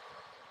ago,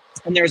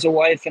 and there's a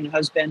wife and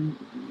husband,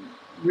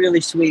 really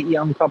sweet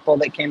young couple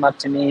that came up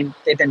to me.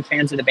 They've been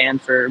fans of the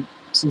band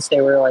since they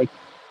were like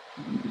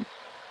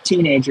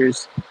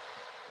teenagers.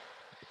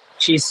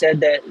 She said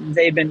that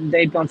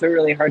they'd gone through a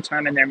really hard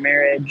time in their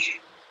marriage,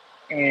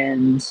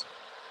 and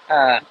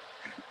I'm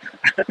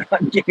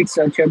getting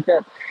so choked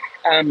up.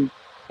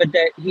 But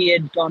that he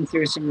had gone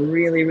through some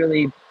really,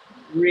 really,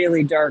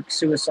 really dark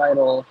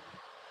suicidal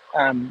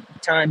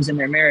times in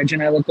their marriage.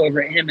 And I look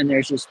over at him and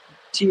there's just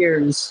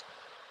tears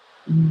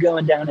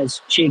going down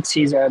his cheeks.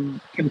 He's a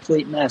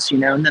complete mess,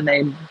 and then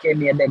they gave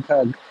me a big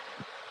hug.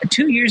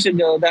 2 years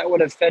ago, that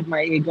would have fed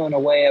my ego in a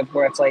way of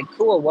where it's like,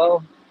 cool,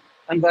 well,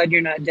 I'm glad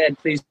you're not dead.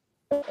 Please,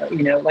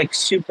 like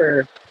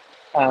super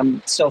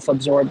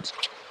self-absorbed.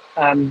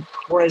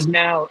 Whereas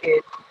now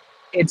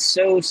it's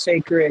so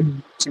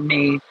sacred to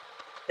me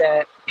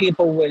that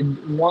people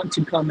would want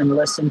to come and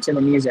listen to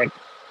the music.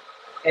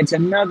 It's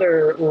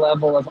another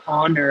level of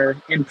honor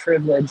and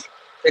privilege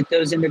that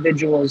those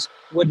individuals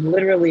would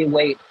literally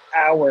wait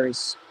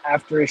hours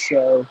after a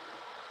show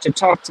to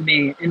talk to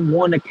me and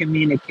want to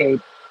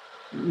communicate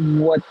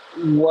what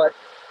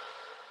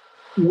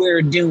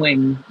we're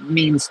doing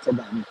means to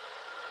them.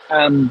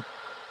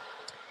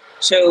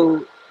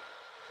 So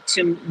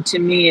to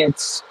me,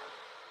 it's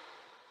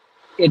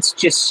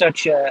just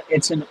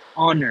it's an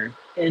honor,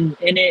 and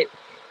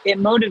it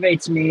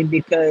motivates me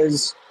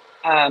because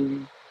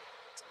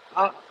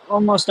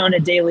almost on a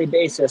daily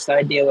basis,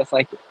 I deal with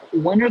like,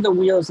 when are the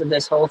wheels of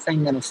this whole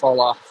thing going to fall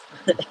off?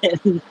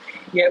 And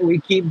yet we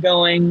keep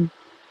going.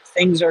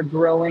 Things are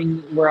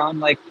growing. We're on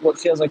like what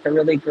feels like a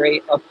really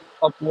great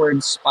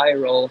upward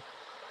spiral.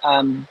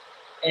 But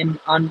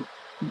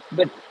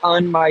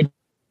on my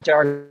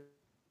dark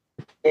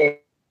days,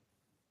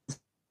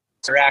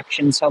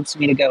 interactions helps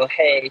me to go,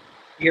 hey,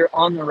 you're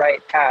on the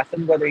right path.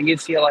 And whether you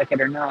feel like it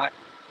or not,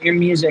 your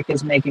music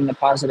is making a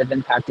positive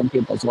impact in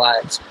people's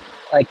lives.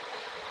 Like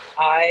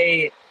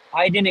I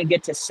didn't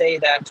get to say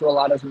that to a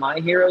lot of my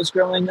heroes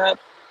growing up.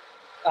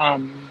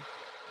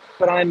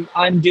 But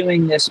I'm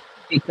doing this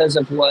because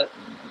of what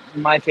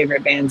my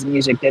favorite band's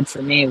music did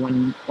for me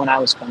when I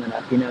was coming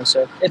up,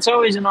 so it's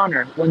always an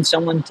honor when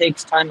someone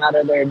takes time out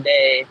of their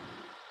day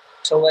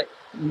to let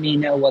me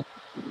know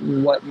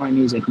what my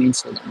music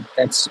means to them.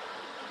 That's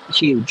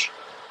huge.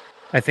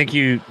 I think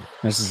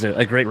this is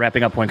a great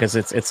wrapping up point, because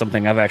it's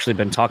something I've actually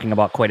been talking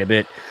about quite a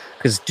bit,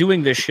 because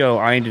doing this show,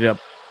 I ended up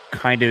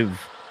kind of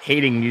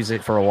hating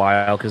music for a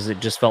while because it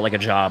just felt like a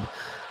job.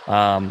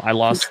 I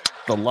lost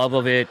the love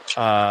of it.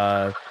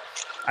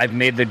 I've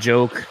made the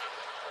joke,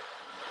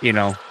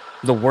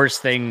 the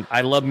worst thing.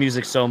 I love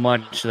music so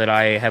much that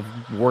I have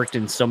worked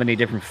in so many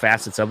different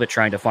facets of it,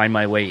 trying to find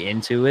my way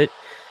into it,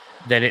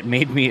 that it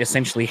made me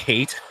essentially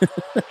hate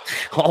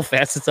all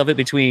facets of it.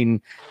 Between,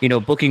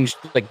 booking,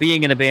 like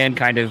being in a band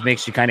kind of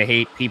makes you kind of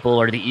hate people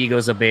or the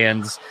egos of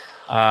bands.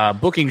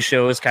 Booking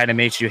shows kind of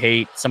makes you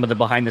hate some of the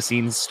behind the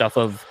scenes stuff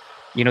of,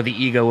 the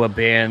ego of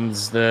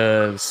bands,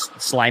 the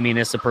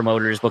sliminess of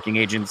promoters, booking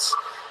agents,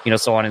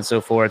 so on and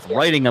so forth.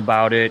 Writing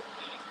about it,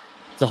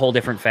 it's a whole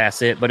different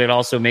facet, but it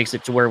also makes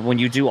it to where when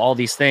you do all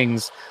these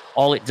things,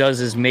 all it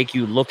does is make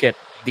you look at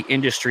the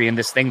industry and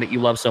this thing that you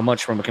love so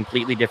much from a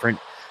completely different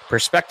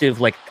perspective.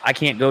 Like, I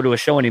can't go to a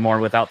show anymore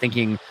without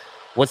thinking,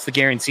 what's the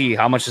guarantee?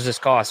 How much does this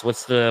cost?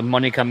 What's the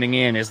money coming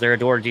in? Is there a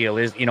door deal?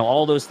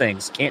 All those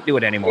things. Can't do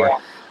it anymore.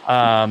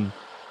 Yeah.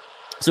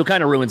 So it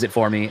kind of ruins it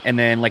for me. And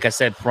then, like I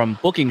said, from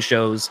booking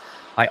shows,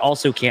 I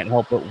also can't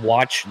help but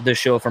watch the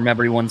show from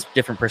everyone's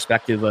different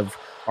perspective of,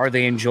 are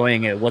they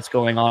enjoying it? What's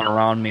going on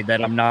around me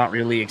that I'm not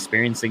really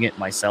experiencing it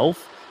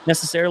myself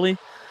necessarily?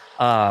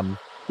 But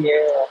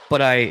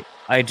I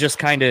just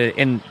kind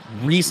of,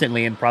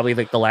 recently, and probably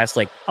like the last,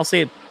 I'll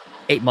say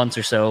 8 months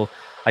or so,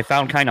 I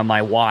found kind of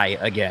my why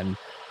again.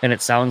 And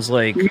it sounds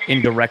like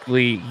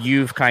indirectly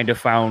you've kind of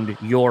found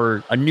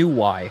a new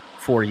why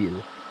for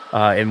you.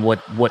 And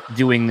what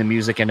doing the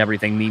music and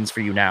everything means for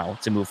you now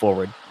to move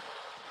forward.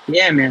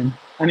 Yeah, man.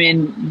 I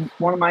mean,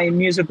 one of my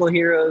musical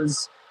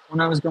heroes, when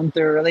I was going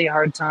through a really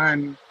hard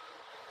time,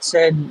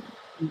 said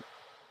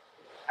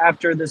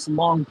after this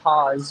long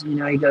pause,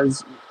 he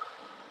goes,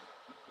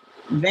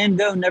 Van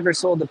Gogh never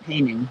sold a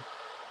painting.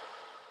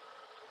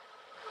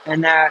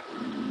 And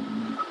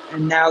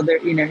now there,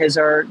 his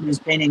art, his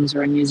paintings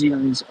are in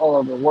museums all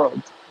over the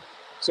world.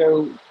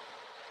 So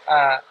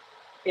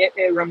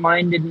it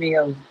reminded me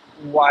of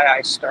why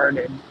I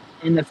started,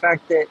 and the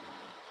fact that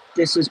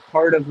this is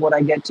part of what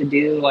I get to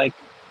do, like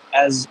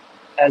as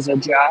a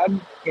job,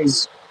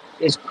 is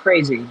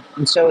crazy,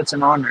 and so it's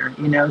an honor,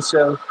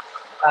 So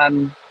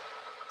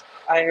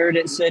I heard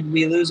it said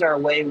we lose our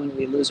way when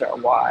we lose our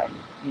why.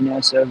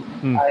 So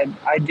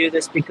I do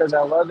this because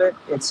I love it.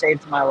 It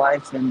saved my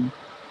life, and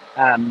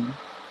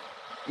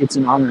it's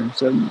an honor.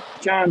 So,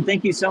 John,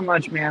 thank you so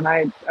much, man.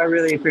 I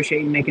really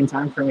appreciate you making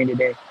time for me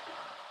today.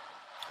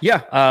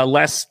 Yeah.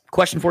 Last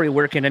question for you.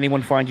 Where can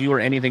anyone find you or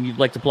anything you'd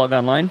like to plug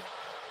online?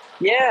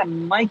 Yeah,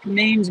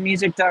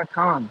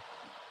 MikeMainsMusic.com.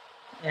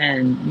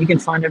 And you can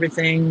find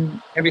everything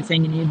you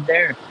need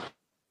there.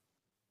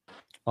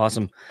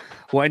 Awesome.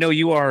 Well, I know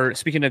you are,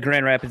 speaking of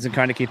Grand Rapids and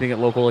kind of keeping it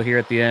local here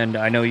at the end,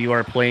 I know you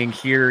are playing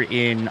here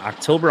in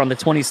October on the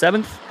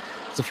 27th.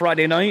 It's a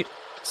Friday night,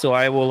 so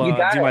I will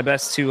do my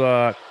best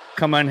to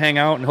come on, hang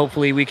out, and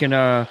hopefully we can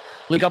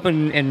link up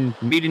and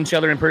meet each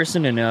other in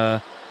person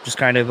and just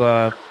kind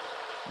of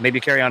maybe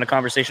carry on a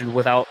conversation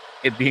without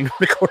it being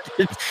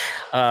recorded.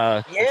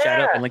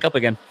 Chat up and link up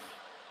again.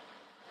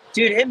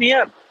 Dude, hit me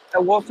up.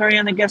 We'll throw you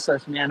on the guest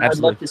list, man. Absolutely.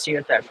 I'd love to see you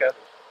at that show.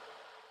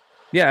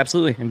 Yeah,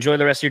 absolutely. Enjoy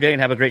the rest of your day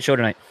and have a great show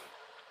tonight.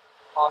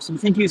 Awesome.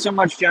 Thank you so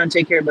much, John.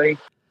 Take care, buddy.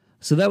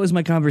 So that was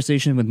my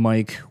conversation with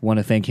Mike. Want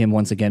to thank him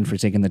once again for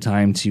taking the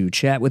time to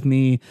chat with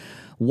me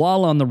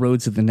while on the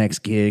road to the next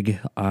gig.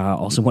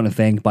 Also want to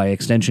thank, by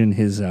extension,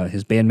 his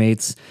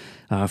bandmates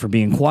for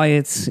being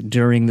quiet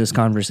during this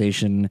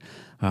conversation.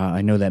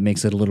 I know that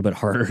makes it a little bit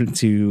harder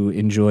to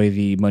enjoy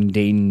the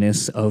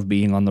mundaneness of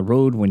being on the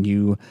road when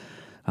you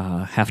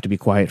have to be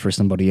quiet for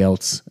somebody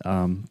else.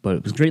 But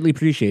it was greatly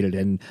appreciated.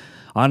 And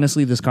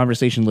honestly, this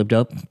conversation lived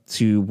up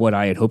to what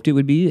I had hoped it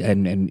would be,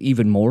 and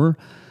even more.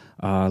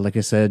 Like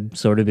I said,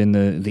 sort of in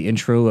the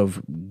intro,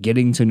 of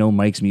getting to know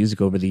Mike's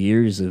music over the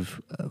years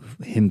of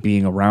him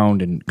being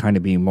around and kind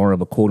of being more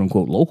of a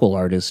quote-unquote local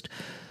artist.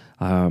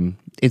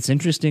 It's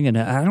interesting, and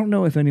I don't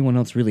know if anyone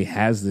else really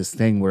has this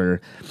thing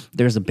where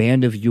there's a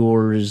band of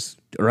yours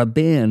or a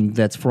band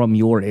that's from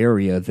your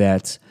area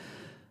that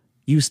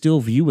you still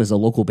view as a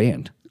local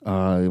band,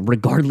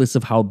 regardless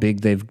of how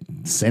big they've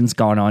since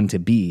gone on to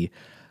be.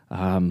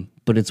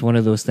 But it's one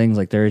of those things,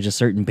 like, there are just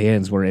certain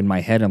bands where in my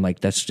head I'm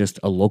like, that's just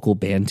a local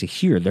band to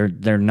hear.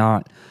 They're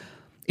not.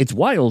 It's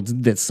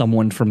wild that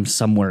someone from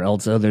somewhere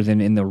else other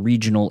than in the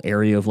regional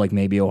area of, like,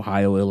 maybe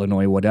Ohio,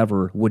 Illinois,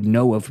 whatever, would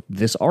know of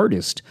this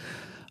artist.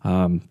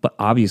 But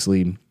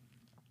obviously,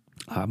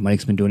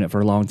 Mike's been doing it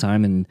for a long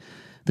time, and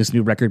this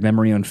new record,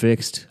 Memory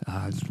Unfixed,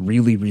 is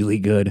really, really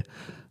good.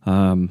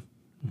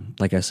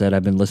 Like I said,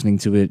 I've been listening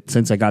to it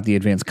since I got the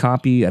advanced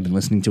copy. I've been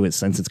listening to it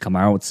since it's come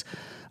out.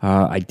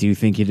 I do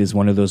think it is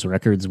one of those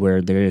records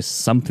where there is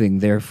something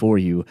there for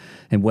you.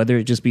 And whether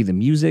it just be the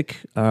music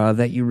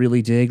that you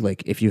really dig,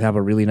 like if you have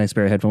a really nice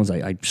pair of headphones,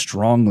 I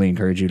strongly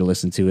encourage you to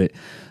listen to it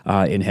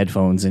in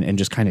headphones and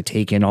just kind of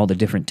take in all the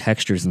different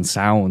textures and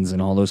sounds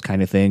and all those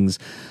kind of things.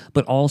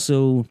 But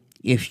also,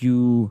 if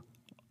you're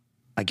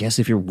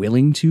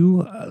willing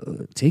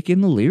to, take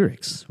in the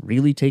lyrics,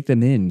 really take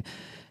them in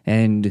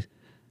and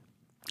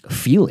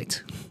feel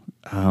it.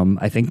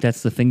 I think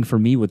that's the thing for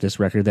me with this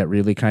record that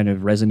really kind of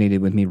resonated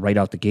with me right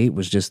out the gate,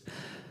 was just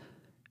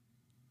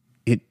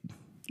I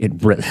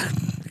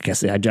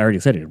guess I already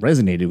said it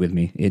resonated with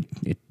me.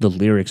 The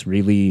lyrics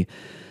really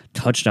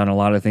touched on a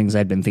lot of things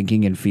I'd been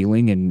thinking and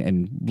feeling,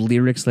 and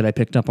lyrics that I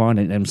picked up on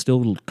and I'm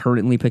still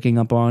currently picking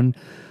up on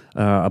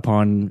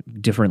upon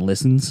different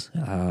listens.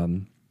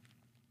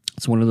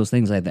 It's one of those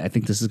things. I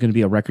think this is going to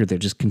be a record that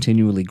just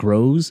continually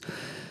grows,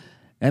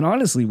 and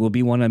honestly will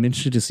be one I'm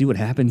interested to see what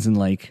happens in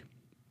like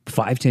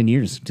 5-10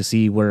 years, to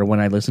see where, when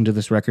I listen to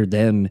this record,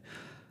 then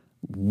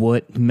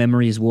what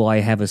memories will I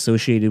have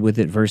associated with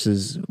it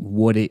versus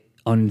what it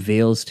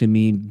unveils to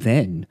me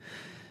then.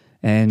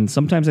 And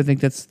sometimes I think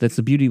that's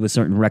the beauty with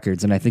certain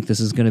records, and I think this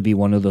is going to be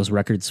one of those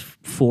records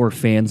for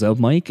fans of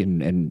Mike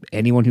and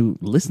anyone who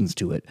listens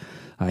to it.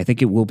 I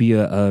think it will be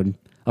a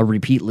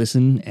repeat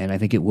listen, and I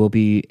think it will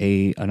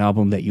be an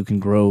album that you can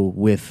grow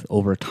with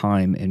over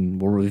time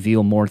and will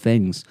reveal more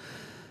things.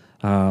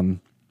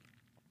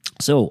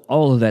 So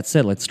all of that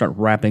said, let's start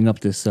wrapping up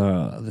this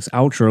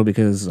outro,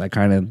 because I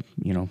kind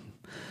of,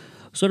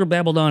 sort of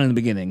babbled on in the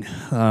beginning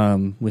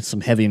with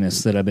some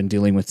heaviness that I've been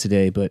dealing with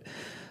today. But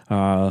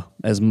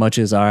as much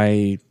as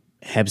I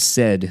have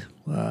said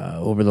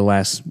over the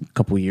last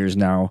couple of years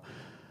now,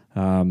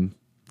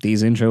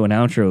 these intro and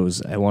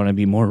outros, I want to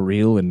be more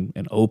real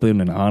and open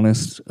and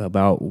honest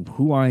about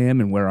who I am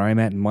and where I'm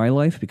at in my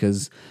life,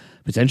 because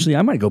potentially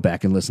I might go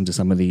back and listen to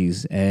some of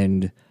these,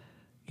 and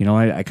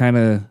I kind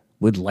of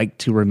would like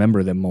to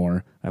remember them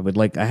more. I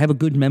have a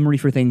good memory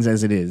for things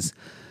as it is,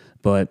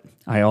 but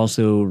I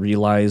also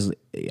realize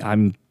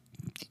I'm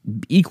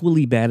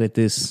equally bad at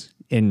this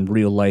in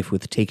real life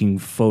with taking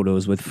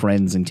photos with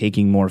friends and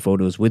taking more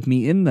photos with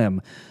me in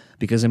them,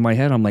 because in my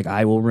head I'm like,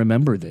 I will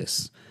remember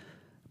this.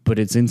 But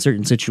it's in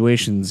certain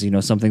situations,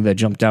 something that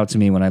jumped out to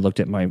me when I looked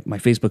at my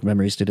Facebook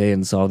memories today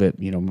and saw that,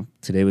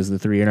 today was the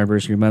 3-year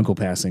anniversary of my uncle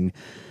passing.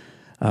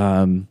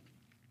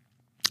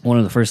 One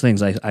of the first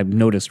things I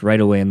noticed right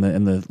away in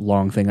the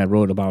long thing I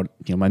wrote about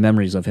my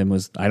memories of him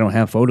was I don't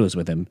have photos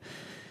with him.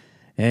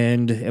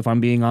 And if I'm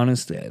being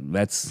honest,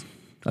 that's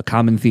a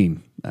common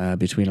theme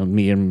between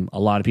me and a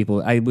lot of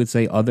people. I would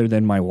say, other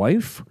than my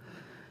wife,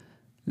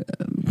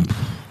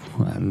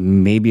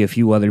 maybe a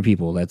few other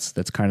people. That's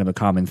kind of a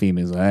common theme,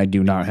 is I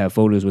do not have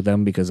photos with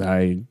them because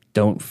I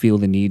don't feel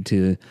the need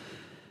to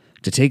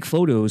take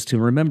photos to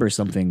remember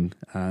something.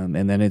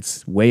 And then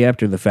it's way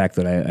after the fact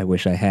that I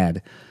wish I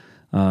had.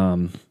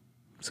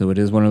 So it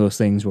is one of those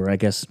things where I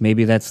guess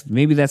maybe that's the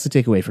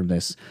takeaway from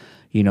this.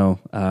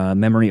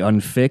 Memory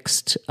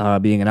unfixed,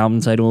 being an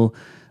album title.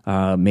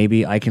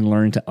 Maybe I can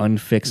learn to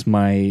unfix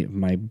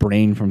my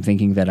brain from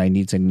thinking that I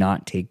need to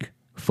not take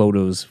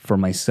photos for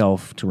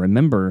myself to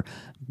remember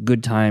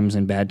good times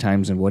and bad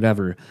times and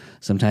whatever.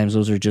 Sometimes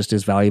those are just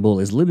as valuable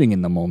as living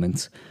in the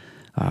moment.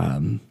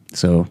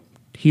 So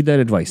heed that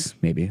advice,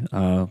 maybe.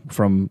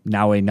 From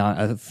now a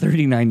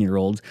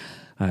 39-year-old.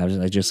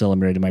 I just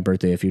celebrated my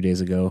birthday a few days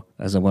ago.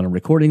 As I'm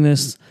recording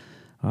this,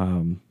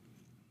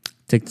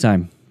 take the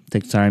time.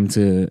 Take time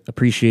to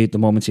appreciate the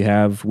moments you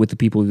have with the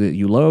people that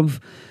you love.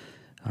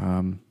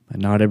 And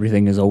not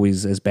everything is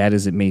always as bad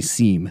as it may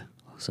seem.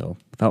 So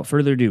without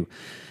further ado,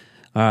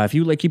 if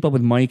you keep up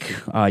with Mike,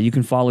 you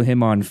can follow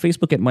him on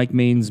Facebook at Mike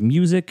Mains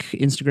Music,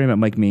 Instagram at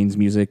Mike Mains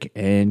Music,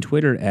 and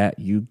Twitter at,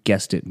 you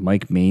guessed it,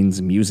 Mike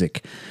Mains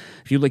Music.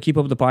 If you'd keep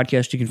up with the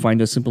podcast, you can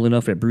find us simple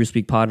enough at Brew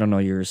Speak Pod on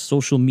all your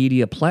social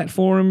media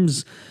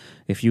platforms.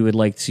 If you would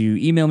like to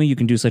email me, you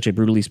can do such at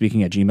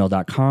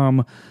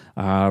brutallyspeaking@gmail.com.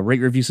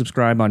 Rate, review,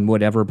 subscribe on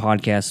whatever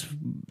podcast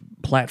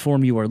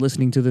platform you are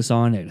listening to this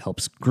on. It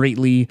helps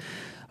greatly.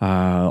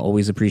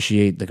 Always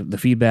appreciate the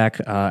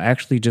feedback.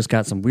 Actually just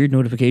got some weird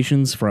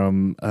notifications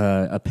from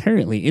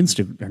apparently on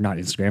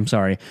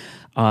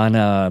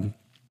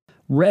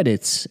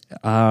Reddit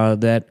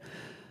that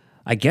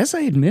I guess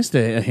I had missed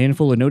a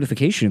handful of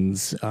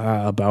notifications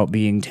about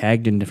being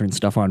tagged in different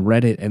stuff on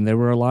Reddit, and there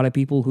were a lot of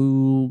people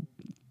who,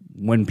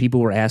 when people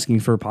were asking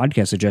for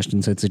podcast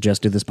suggestions, had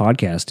suggested this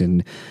podcast,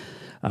 and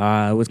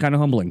it was kind of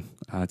humbling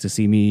to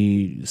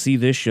see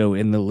this show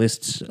in the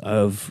lists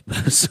of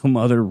some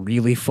other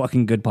really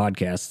fucking good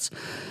podcasts.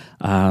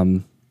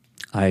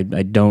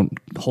 I don't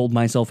hold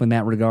myself in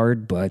that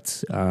regard,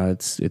 but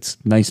it's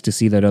nice to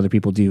see that other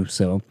people do.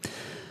 So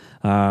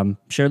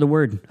share the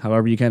word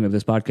however you can of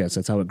this podcast.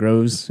 That's how it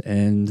grows.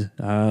 And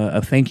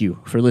a thank you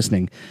for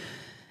listening.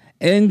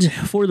 And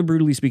for the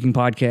Brutally Speaking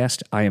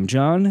podcast, I am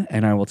John,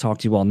 and I will talk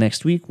to you all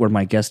next week, where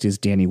my guest is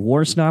Danny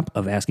Warsnop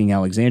of Asking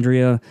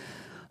Alexandria.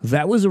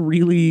 That was a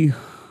really,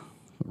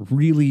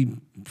 really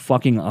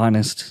fucking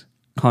honest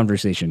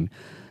conversation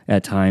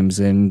at times,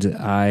 and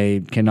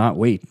I cannot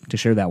wait to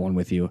share that one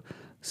with you.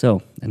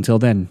 So, until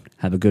then,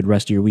 have a good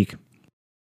rest of your week.